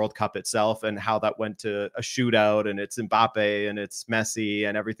of the World Cup itself and how that went to a shootout, and it's Mbappe and it's Messi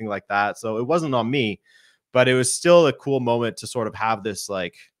and everything like that. So it wasn't on me, but it was still a cool moment to sort of have this,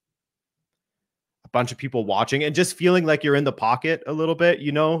 like, a bunch of people watching and just feeling like you're in the pocket a little bit.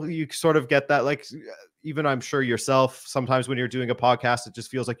 You know, you sort of get that, like, even I'm sure yourself, sometimes when you're doing a podcast, it just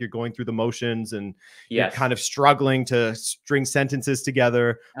feels like you're going through the motions and you're kind of struggling to string sentences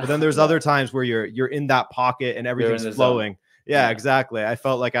together. But then there's other times where you're in that pocket and everything's flowing. Yeah, exactly. I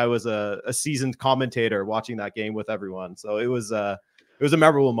felt like I was a seasoned commentator watching that game with everyone. So it was a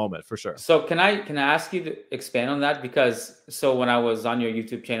memorable moment for sure. So can I ask you to expand on that? Because so when I was on your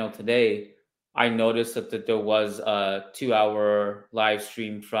YouTube channel today, I noticed that there was a 2-hour live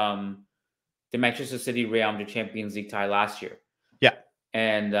stream from the Manchester City Real Madrid Champions League tie last year. Yeah.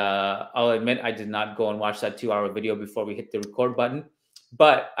 And I'll admit I did not go and watch that 2-hour video before we hit the record button.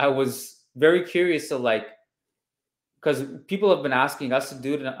 But I was very curious to, like, because people have been asking us to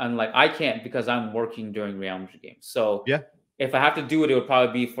do it, and like, I can't because I'm working during Real Madrid games. So yeah, if I have to do it, it would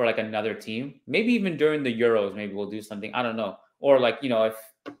probably be for like another team. Maybe even during the Euros, maybe we'll do something. I don't know. Or like, you know, if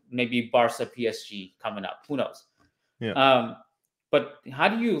maybe Barca PSG coming up, who knows? Yeah. But how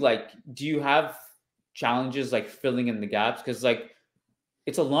do you, like, do you have challenges like filling in the gaps? Because like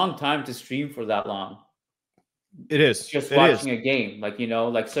it's a long time to stream for that long. It is. Just watching a game. Like, you know,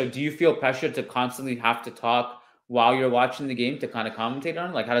 like, so do you feel pressure to constantly have to talk while you're watching the game to kind of commentate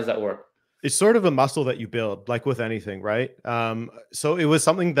on? Like, how does that work? It's sort of a muscle that you build, like with anything, right? So it was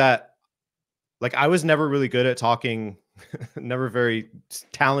something that, like, I was never really good at talking, never very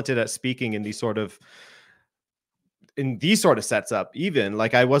talented at speaking in these sort of sets up. Even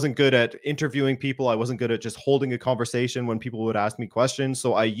like, I wasn't good at interviewing people. I wasn't good at just holding a conversation when people would ask me questions.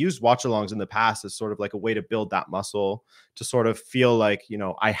 So I used watch alongs in the past as sort of like a way to build that muscle, to sort of feel like, you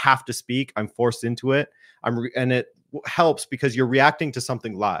know, I have to speak. I'm forced into it. And it helps because you're reacting to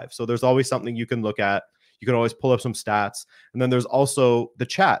something live. So there's always something you can look at. You can always pull up some stats. And then there's also the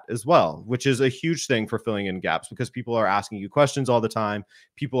chat as well, which is a huge thing for filling in gaps because people are asking you questions all the time.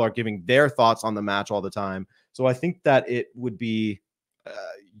 People are giving their thoughts on the match all the time. So I think that it would be,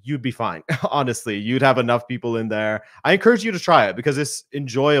 you'd be fine. Honestly, you'd have enough people in there. I encourage you to try it because it's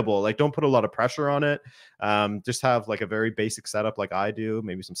enjoyable. Like, don't put a lot of pressure on it. Just have like a very basic setup like I do,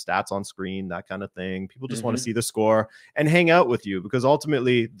 maybe some stats on screen, that kind of thing. People just want to see the score and hang out with you because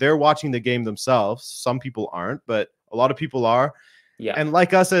ultimately they're watching the game themselves. Some people aren't, but a lot of people are. Yeah. And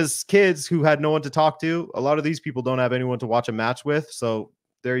like us as kids who had no one to talk to, a lot of these people don't have anyone to watch a match with. So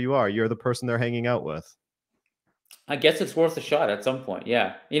there you are. You're the person they're hanging out with. I guess it's worth a shot at some point.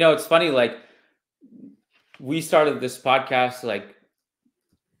 Yeah. You know, it's funny, like, we started this podcast like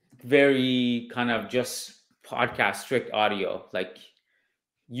very kind of just podcast strict audio. Like,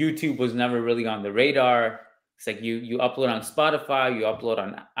 YouTube was never really on the radar. It's like you upload on Spotify, you upload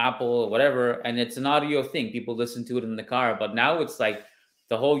on Apple, whatever, and it's an audio thing. People listen to it in the car. But now it's like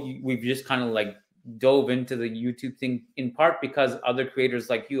we've just kind of like dove into the YouTube thing, in part because other creators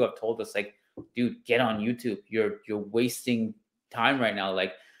like you have told us, like, dude, get on YouTube. You're wasting time right now.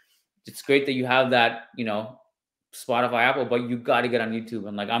 Like, it's great that you have that, you know, Spotify, Apple, but you got to get on YouTube.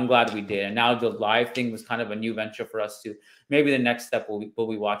 And like, I'm glad we did. And now the live thing was kind of a new venture for us too. Maybe the next step will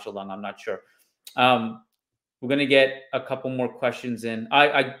be watch along. I'm not sure. We're gonna get a couple more questions in.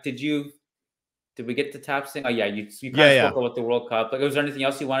 Did we get the taps thing? Oh yeah, you kind of spoke about the World Cup. Like, was there anything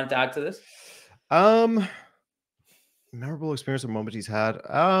else you wanted to add to this? Memorable experience or moment he's had.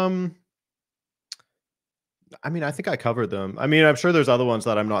 I mean, I think I covered them. I mean, I'm sure there's other ones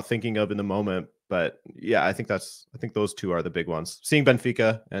that I'm not thinking of in the moment, but yeah, I think those two are the big ones. Seeing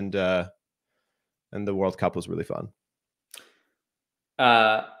Benfica and the World Cup was really fun.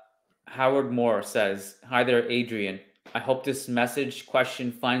 Howard Moore says, "Hi there, Adrian. I hope this message question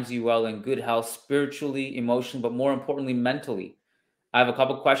finds you well in good health, spiritually, emotionally, but more importantly, mentally. I have a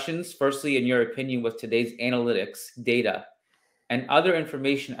couple questions. Firstly, in your opinion, with today's analytics, data, and other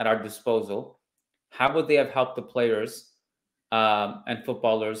information at our disposal, how would they have helped the players and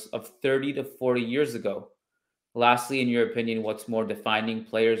footballers of 30 to 40 years ago? Lastly, in your opinion, what's more defining,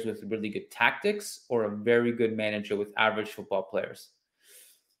 players with really good tactics or a very good manager with average football players?"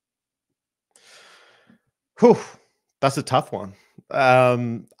 Whew, that's a tough one.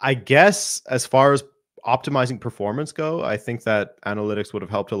 I guess as far as optimizing performance go, I think that analytics would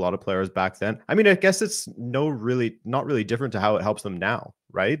have helped a lot of players back then. I mean, I guess it's not really different to how it helps them now,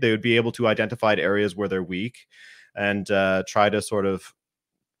 right? They would be able to identify areas where they're weak and try to sort of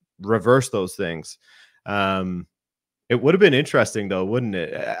reverse those things. It would have been interesting though, wouldn't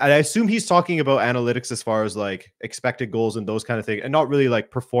it? I assume he's talking about analytics as far as like expected goals and those kind of things, and not really like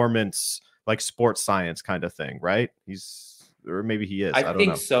performance, like sports science kind of thing, right? Or maybe he is. I I don't think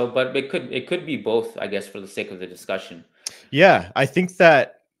know. so, but it could be both, I guess, for the sake of the discussion. Yeah, I think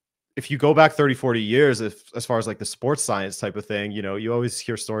that if you go back 30, 40 years, as far as like the sports science type of thing, you know, you always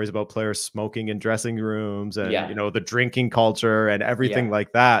hear stories about players smoking in dressing rooms and, you know, the drinking culture and everything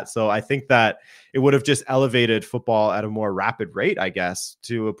like that. So I think that it would have just elevated football at a more rapid rate, I guess,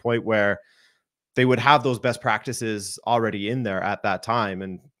 to a point where they would have those best practices already in there at that time.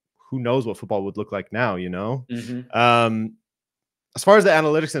 And who knows what football would look like now, you know? As far as the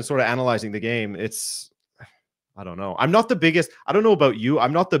analytics and sort of analyzing the game, I don't know. I'm not the biggest. I don't know about you.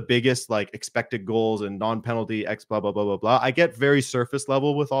 I'm not the biggest like expected goals and non-penalty X blah blah blah blah blah. I get very surface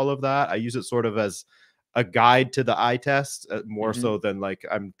level with all of that. I use it sort of as a guide to the eye test, more so than like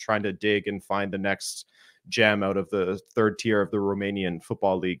I'm trying to dig and find the next gem out of the third tier of the Romanian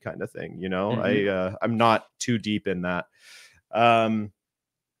football league kind of thing. You know, I'm not too deep in that. And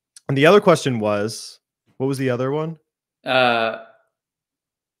the other question was, what was the other one?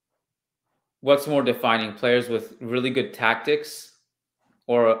 What's more defining, players with really good tactics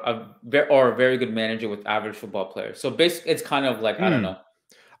or a very good manager with average football players? So basically, it's kind of like, I don't know,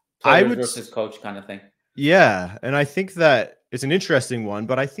 players versus coach kind of thing. Yeah, and I think that it's an interesting one,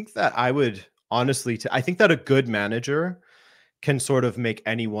 but I think that I would honestly, I think that a good manager can sort of make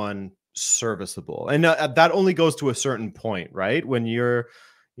anyone serviceable. And that only goes to a certain point, right? When you're,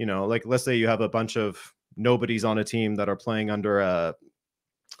 you know, like let's say you have a bunch of nobodies on a team that are playing under a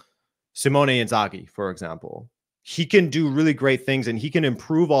Simone Inzaghi, for example. He can do really great things and he can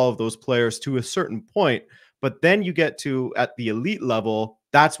improve all of those players to a certain point. But then you get to at the elite level,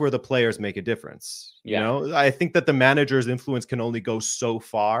 that's where the players make a difference. You know, I think that the manager's influence can only go so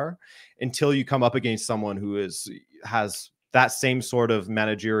far until you come up against someone who has that same sort of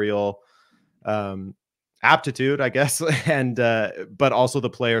managerial aptitude, I guess, and but also the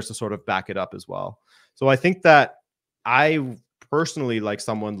players to sort of back it up as well. So I think that I personally like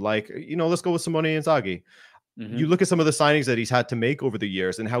someone like, you know, let's go with Simone Inzaghi. You look at some of the signings that he's had to make over the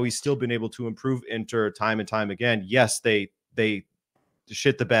years and how he's still been able to improve Inter time and time again. Yes, they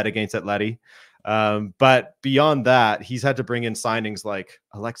shit the bed against Atleti. But beyond that, he's had to bring in signings like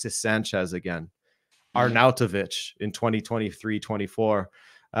Alexis Sanchez again, Arnautovic in 2023-24.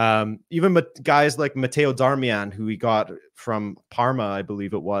 Even guys like Matteo Darmian, who he got from Parma, I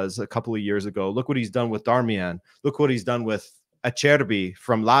believe it was, a couple of years ago. Look what he's done with Darmian. Look what he's done with Acerbi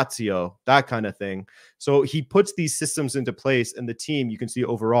from Lazio, that kind of thing. So he puts these systems into place and the team, you can see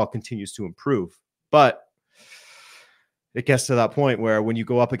overall, continues to improve. But it gets to that point where when you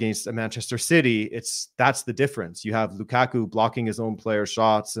go up against a Manchester City, that's the difference. You have Lukaku blocking his own player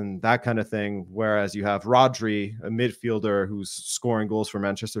shots and that kind of thing, whereas you have Rodri, a midfielder who's scoring goals for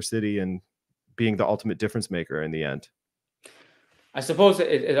Manchester City and being the ultimate difference maker in the end. I suppose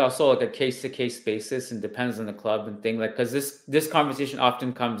it also like a case-to-case basis and depends on the club and thing, like, because this conversation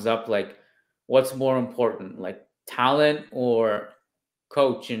often comes up, like, what's more important, like talent or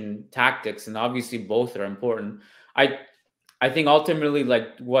coach and tactics, and obviously both are important. I think ultimately,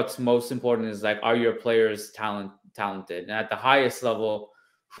 like, what's most important is like, are your players talented? And at the highest level,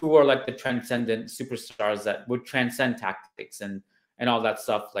 who are like the transcendent superstars that would transcend tactics and all that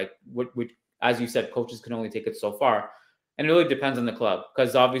stuff? Like, as you said, coaches can only take it so far. And it really depends on the club,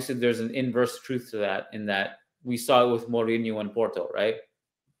 because obviously there's an inverse truth to that, in that we saw it with Mourinho and Porto, right?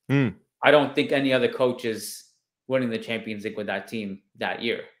 I don't think any other coach is winning the Champions League with that team that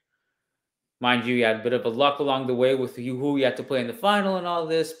year. Mind you, you had a bit of a luck along the way with who you had to play in the final and all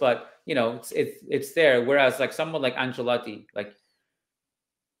this, but you know, it's there. Whereas like someone like Ancelotti, like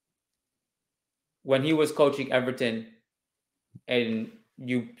when he was coaching Everton and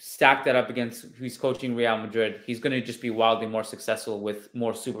you stack that up against who's coaching Real Madrid, he's going to just be wildly more successful with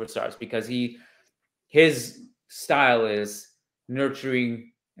more superstars, because his style is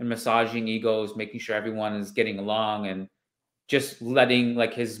nurturing and massaging egos, making sure everyone is getting along, and just letting,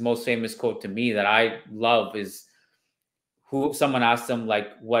 like, his most famous quote to me that I love is, someone asked him,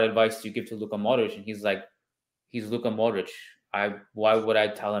 like, what advice do you give to Luka Modric? And he's like, he's Luka Modric. Why would I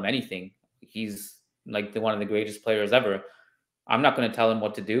tell him anything? He's like one of the greatest players ever. I'm not going to tell him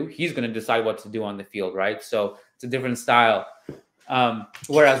what to do. He's going to decide what to do on the field, right? So it's a different style.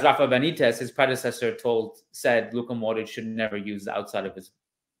 Whereas Rafa Benitez, his predecessor, said Luka Modric should never use the outside of his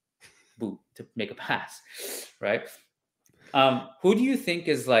boot to make a pass, right? Who do you think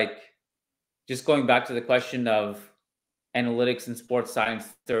is, like, just going back to the question of analytics and sports science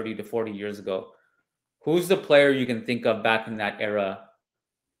 30 to 40 years ago, who's the player you can think of back in that era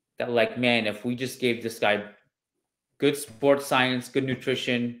that, like, man, if we just gave this guy good sports science, good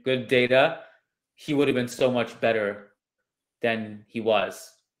nutrition, good data, he would have been so much better than he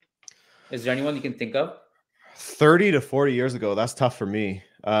was. Is there anyone you can think of? 30 to 40 years ago, that's tough for me.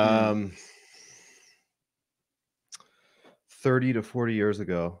 30 to 40 years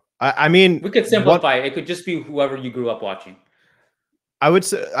ago. I mean, we could simplify it. It could just be whoever you grew up watching. I would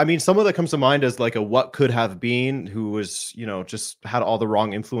say, I mean, someone that comes to mind as like a what could have been, who was, you know, just had all the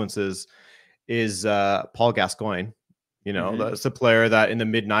wrong influences, is Paul Gascoigne. You know, that's a player that in the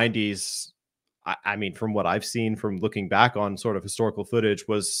mid 90s, I mean, from what I've seen from looking back on sort of historical footage,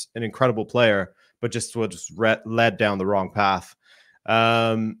 was an incredible player, but just was led down the wrong path.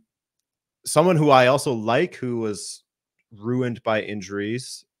 Someone who I also like, who was ruined by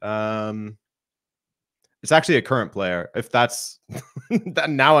injuries. It's actually a current player. If that's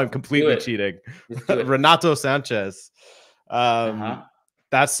that, now I'm completely cheating. Renato Sanchez.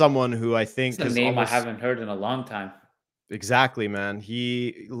 That's someone who I think is a name I haven't heard in a long time. Exactly, man.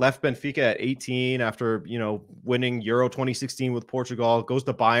 He left Benfica at 18 after, you know, winning Euro 2016 with Portugal, goes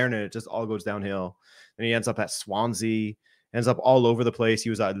to Bayern, and it just all goes downhill. And he ends up at Swansea, ends up all over the place. He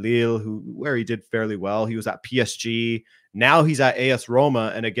was at Lille, where he did fairly well. He was at PSG. Now he's at AS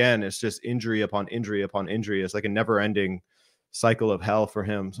Roma. And again, it's just injury upon injury upon injury. It's like a never-ending cycle of hell for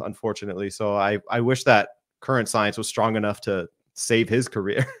him, unfortunately. So I wish that current science was strong enough to save his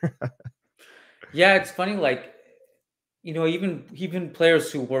career. Yeah, it's funny, like, you know, even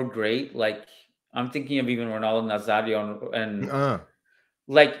players who were great, like I'm thinking of even Ronaldo Nazario and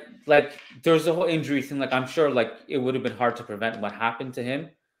like there's a whole injury thing. Like I'm sure like it would have been hard to prevent what happened to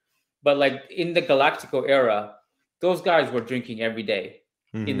him. But like in the Galactico era, those guys were drinking every day.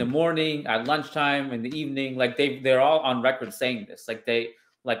 In the morning, at lunchtime, in the evening. Like they're all on record saying this.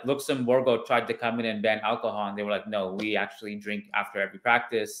 Like Luxemburgo tried to come in and ban alcohol, and they were like, no, we actually drink after every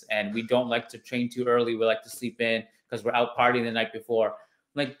practice, and we don't like to train too early. We like to sleep in because we're out partying the night before.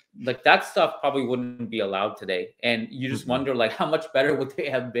 Like that stuff probably wouldn't be allowed today. And you just wonder like how much better would they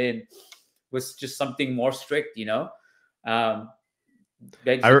have been with just something more strict, you know?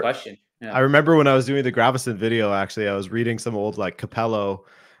 Begs the question. Yeah. I remember when I was doing the Gravesen video, actually, I was reading some old like Capello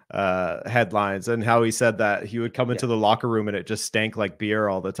headlines and how he said that he would come into the locker room and it just stank like beer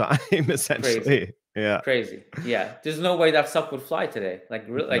all the time, essentially. Crazy. Yeah. There's no way that stuff would fly today. Like,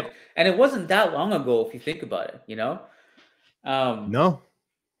 really, like, no. And it wasn't that long ago if you think about it, you know? No.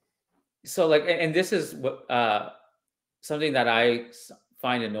 So like, and this is what something that I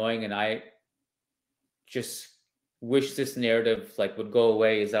find annoying, and I just wish this narrative like would go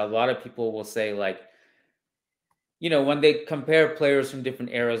away, is that a lot of people will say like, you know, when they compare players from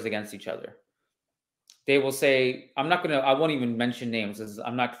different eras against each other, they will say, I won't even mention names, because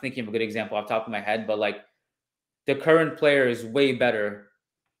I'm not thinking of a good example off the top of my head, but like the current player is way better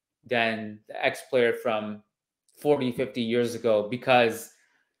than the X player from 40, 50 years ago, because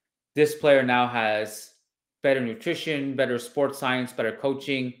this player now has better nutrition, better sports science, better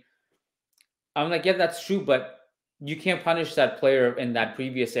coaching. I'm like, yeah, that's true, but you can't punish that player in that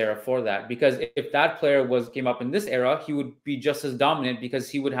previous era for that, because if that player came up in this era, he would be just as dominant because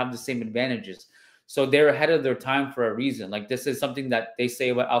he would have the same advantages. So they're ahead of their time for a reason. Like this is something that they say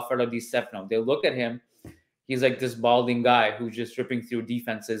about Alfredo Di Stefano. They look at him, he's like this balding guy who's just ripping through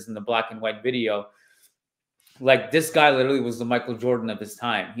defenses in the black and white video. Like this guy literally was the Michael Jordan of his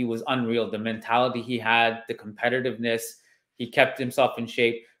time. He was unreal. The mentality he had, the competitiveness, he kept himself in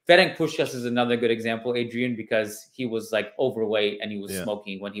shape. Ferenc Puskas is another good example, Adrian, because he was like overweight and he was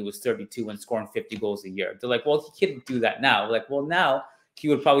smoking when he was 32 and scoring 50 goals a year. They're like, well, he couldn't do that now. Like, well, now he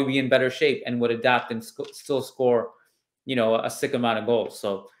would probably be in better shape and would adapt and still score, you know, a sick amount of goals.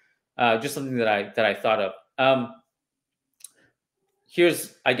 So just something that I thought of.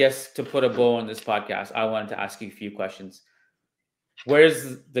 Here's, I guess, to put a bow on this podcast, I wanted to ask you a few questions.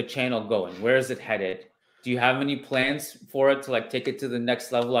 Where's the channel going? Where is it headed? Do you have any plans for it to like take it to the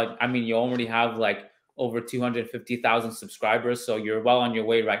next level? Like, I mean, you already have like over 250,000 subscribers, so you're well on your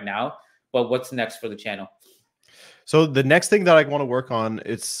way right now. But what's next for the channel? So the next thing that I want to work on,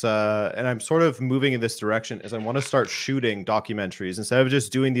 it's and I'm sort of moving in this direction, is I want to start shooting documentaries instead of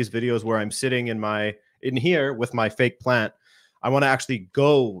just doing these videos where I'm sitting in here with my fake plant. I want to actually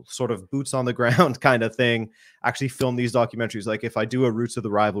go sort of boots on the ground kind of thing, actually film these documentaries. Like if I do a Roots of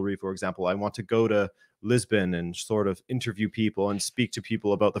the Rivalry, for example, I want to go to Lisbon and sort of interview people and speak to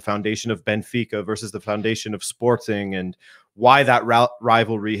people about the foundation of Benfica versus the foundation of Sporting, and why that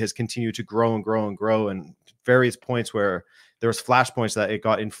rivalry has continued to grow and grow and grow, and various points where there was flashpoints that it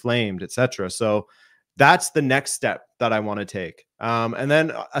got inflamed, etc. So that's the next step that I want to take. And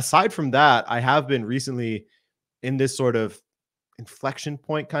then aside from that, I have been recently in this sort of inflection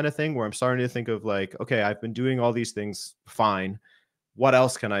point kind of thing where I'm starting to think of like, okay, I've been doing all these things fine. What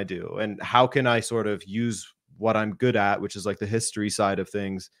else can I do? And how can I sort of use what I'm good at, which is like the history side of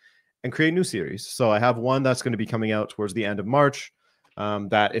things, and create new series. So I have one that's going to be coming out towards the end of March.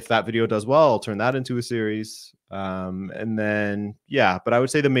 That if that video does well, I'll turn that into a series. And then, yeah, but I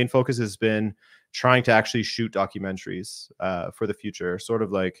would say the main focus has been trying to actually shoot documentaries for the future. Sort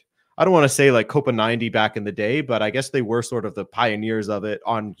of like, I don't want to say like Copa 90 back in the day, but I guess they were sort of the pioneers of it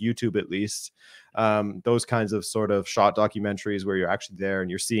on YouTube, at least. Those kinds of sort of shot documentaries where you're actually there and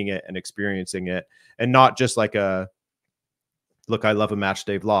you're seeing it and experiencing it, and not just like a, look, I love a match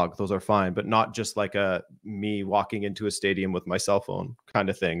day vlog. Those are fine, but not just like a me walking into a stadium with my cell phone kind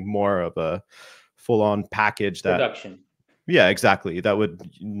of thing. More of a full on package that production. Yeah, exactly. That would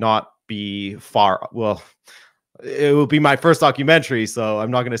not be far. Well, it will be my first documentary, so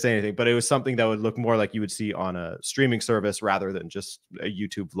I'm not going to say anything, but it was something that would look more like you would see on a streaming service rather than just a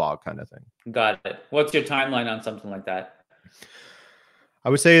YouTube vlog kind of thing. Got it. What's your timeline on something like that? I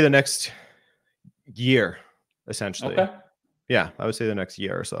would say the next year, essentially. Okay. Yeah, I would say the next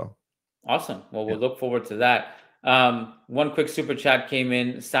year or so. Awesome. Well, we'll look forward to that. One quick super chat came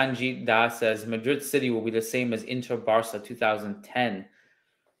in. Sanjit Das says Madrid City will be the same as Inter Barca 2010.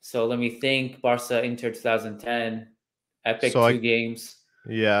 So let me think. Barca Inter 2010, epic So 2 games.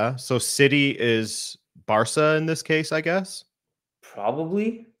 Yeah. So City is Barca in this case, I guess.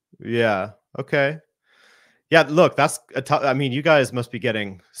 Probably. Yeah. Okay. Yeah, look, that's I mean, you guys must be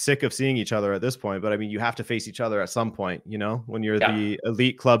getting sick of seeing each other at this point, but I mean, you have to face each other at some point, you know, when you're the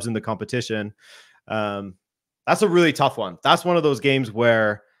elite clubs in the competition. That's a really tough one. That's one of those games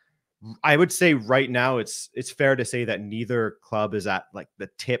where I would say right now it's fair to say that neither club is at like the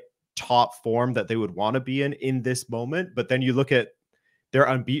top form that they would want to be in this moment. But then you look at their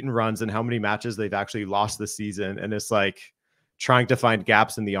unbeaten runs and how many matches they've actually lost this season, and it's like trying to find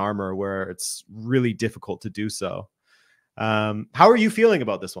gaps in the armor where it's really difficult to do so. How are you feeling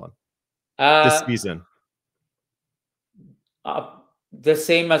about this one, this season? The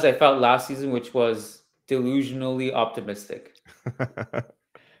same as I felt last season, which was delusionally optimistic.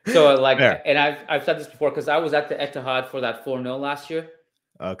 So like, Fair. and I've said this before because I was at the Etihad for that 4-0 last year.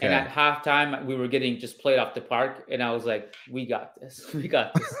 Okay. And at halftime, we were getting just played off the park, and I was like, "We got this, we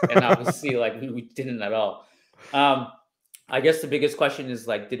got this." And obviously, like we didn't at all. I guess the biggest question is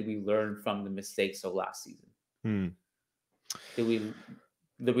like, did we learn from the mistakes of last season? Did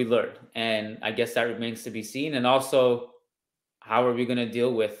we learn? And I guess that remains to be seen. And also, how are we going to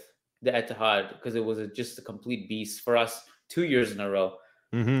deal with the Etihad? Because it was just a complete beast for us 2 years in a row.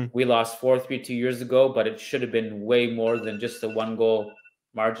 We lost 4-3 2 years ago, but it should have been way more than just a 1-goal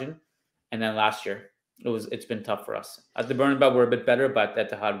margin. And then last year, it's been tough for us. At the Bernabeu, we're a bit better, but at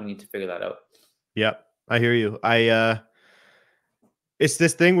Etihad, we need to figure that out. Yeah, I hear you. It's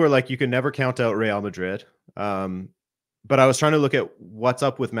this thing where like you can never count out Real Madrid. But I was trying to look at what's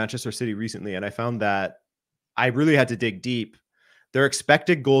up with Manchester City recently, and I found that I really had to dig deep. Their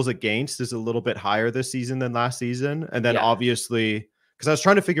expected goals against is a little bit higher this season than last season. And then obviously, because I was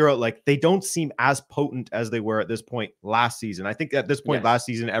trying to figure out, like, they don't seem as potent as they were at this point last season. I think at this point last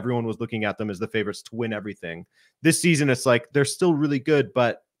season, everyone was looking at them as the favorites to win everything. This season, it's like they're still really good,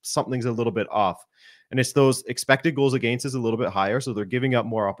 but something's a little bit off. And it's those expected goals against is a little bit higher. So they're giving up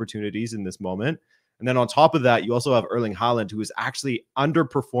more opportunities in this moment. And then on top of that, you also have Erling Haaland, who is actually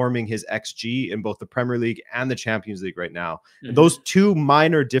underperforming his XG in both the Premier League and the Champions League right now. And those two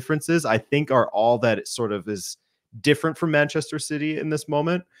minor differences, I think, are all that it sort of is different from Manchester City in this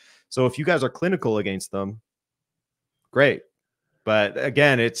moment. So if you guys are clinical against them, great. But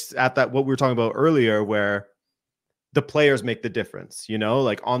again, it's at that what we were talking about earlier, where the players make the difference, you know,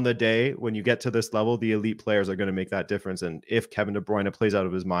 like on the day when you get to this level, the elite players are going to make that difference. And if Kevin De Bruyne plays out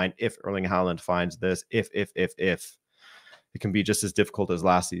of his mind, if Erling Haaland finds this, if, it can be just as difficult as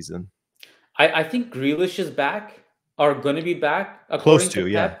last season. I think Grealish is back, are going to be back. Close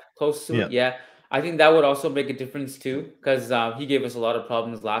to Pep. Close to it. Yeah. I think that would also make a difference too, because he gave us a lot of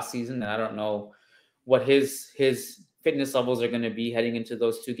problems last season. And I don't know what his fitness levels are going to be heading into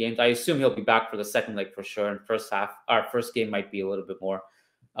those 2 games. I assume he'll be back for the second leg for sure. And our first game might be a little bit more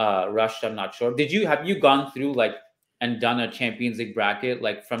rushed. I'm not sure. Have you gone through and done a Champions League bracket?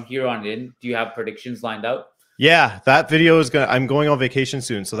 Like from here on in, do you have predictions lined out? Yeah, that video is I'm going on vacation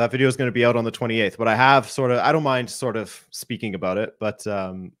soon. So that video is going to be out on the 28th, but I have I don't mind sort of speaking about it, but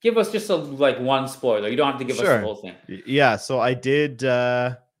give us just one spoiler. You don't have to give us the whole thing. Yeah. So I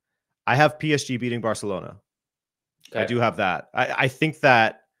have PSG beating Barcelona. Okay. I do have that. I think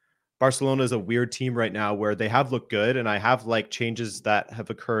that Barcelona is a weird team right now where they have looked good, and I have changes that have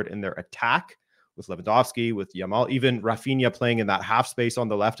occurred in their attack with Lewandowski, with Yamal, even Rafinha playing in that half space on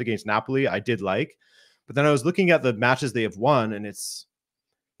the left against Napoli, I did like. But then I was looking at the matches they have won, and it's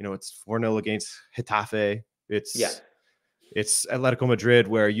 4-0 against Getafe. It's Atletico Madrid,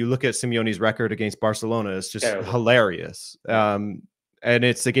 where you look at Simeone's record against Barcelona, it's just hilarious. And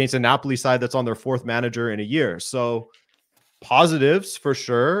it's against a Napoli side that's on their 4th manager in a year. So positives for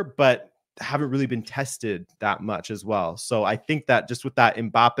sure, but haven't really been tested that much as well. So I think that just with that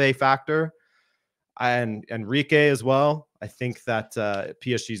Mbappe factor and Enrique as well, I think that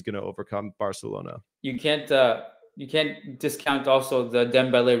PSG is going to overcome Barcelona. You can't discount also the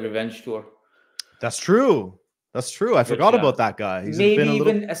Dembele revenge tour. That's true. I forgot about that guy. He's maybe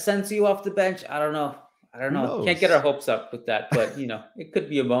even Asensio off the bench. I don't know. Can't get our hopes up with that, but it could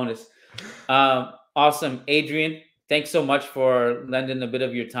be a bonus. Awesome. Adrian, thanks so much for lending a bit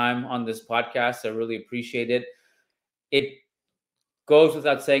of your time on this podcast. I really appreciate it. It goes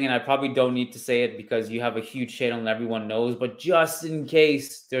without saying, and I probably don't need to say it because you have a huge channel and everyone knows, but just in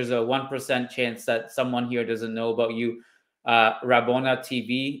case there's a 1% chance that someone here doesn't know about you, Rabona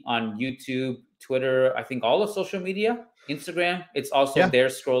TV on YouTube, Twitter, I think all of social media, Instagram, it's also there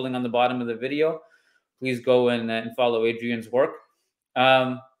scrolling on the bottom of the video. Please go and follow Adrian's work.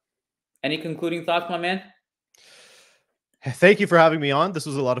 Any concluding thoughts, my man? Thank you for having me on. This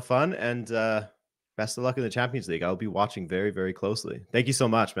was a lot of fun, and best of luck in the Champions League. I'll be watching very, very closely. Thank you so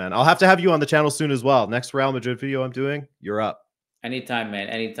much, man. I'll have to have you on the channel soon as well. Next Real Madrid video I'm doing, you're up. Anytime, man.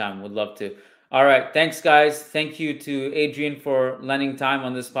 Anytime. Would love to. All right. Thanks, guys. Thank you to Adrian for lending time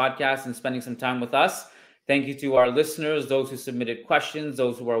on this podcast and spending some time with us. Thank you to our listeners, those who submitted questions,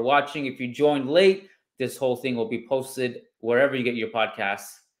 those who are watching. If you joined late, this whole thing will be posted wherever you get your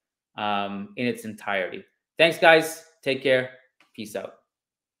podcasts in its entirety. Thanks, guys. Take care. Peace out.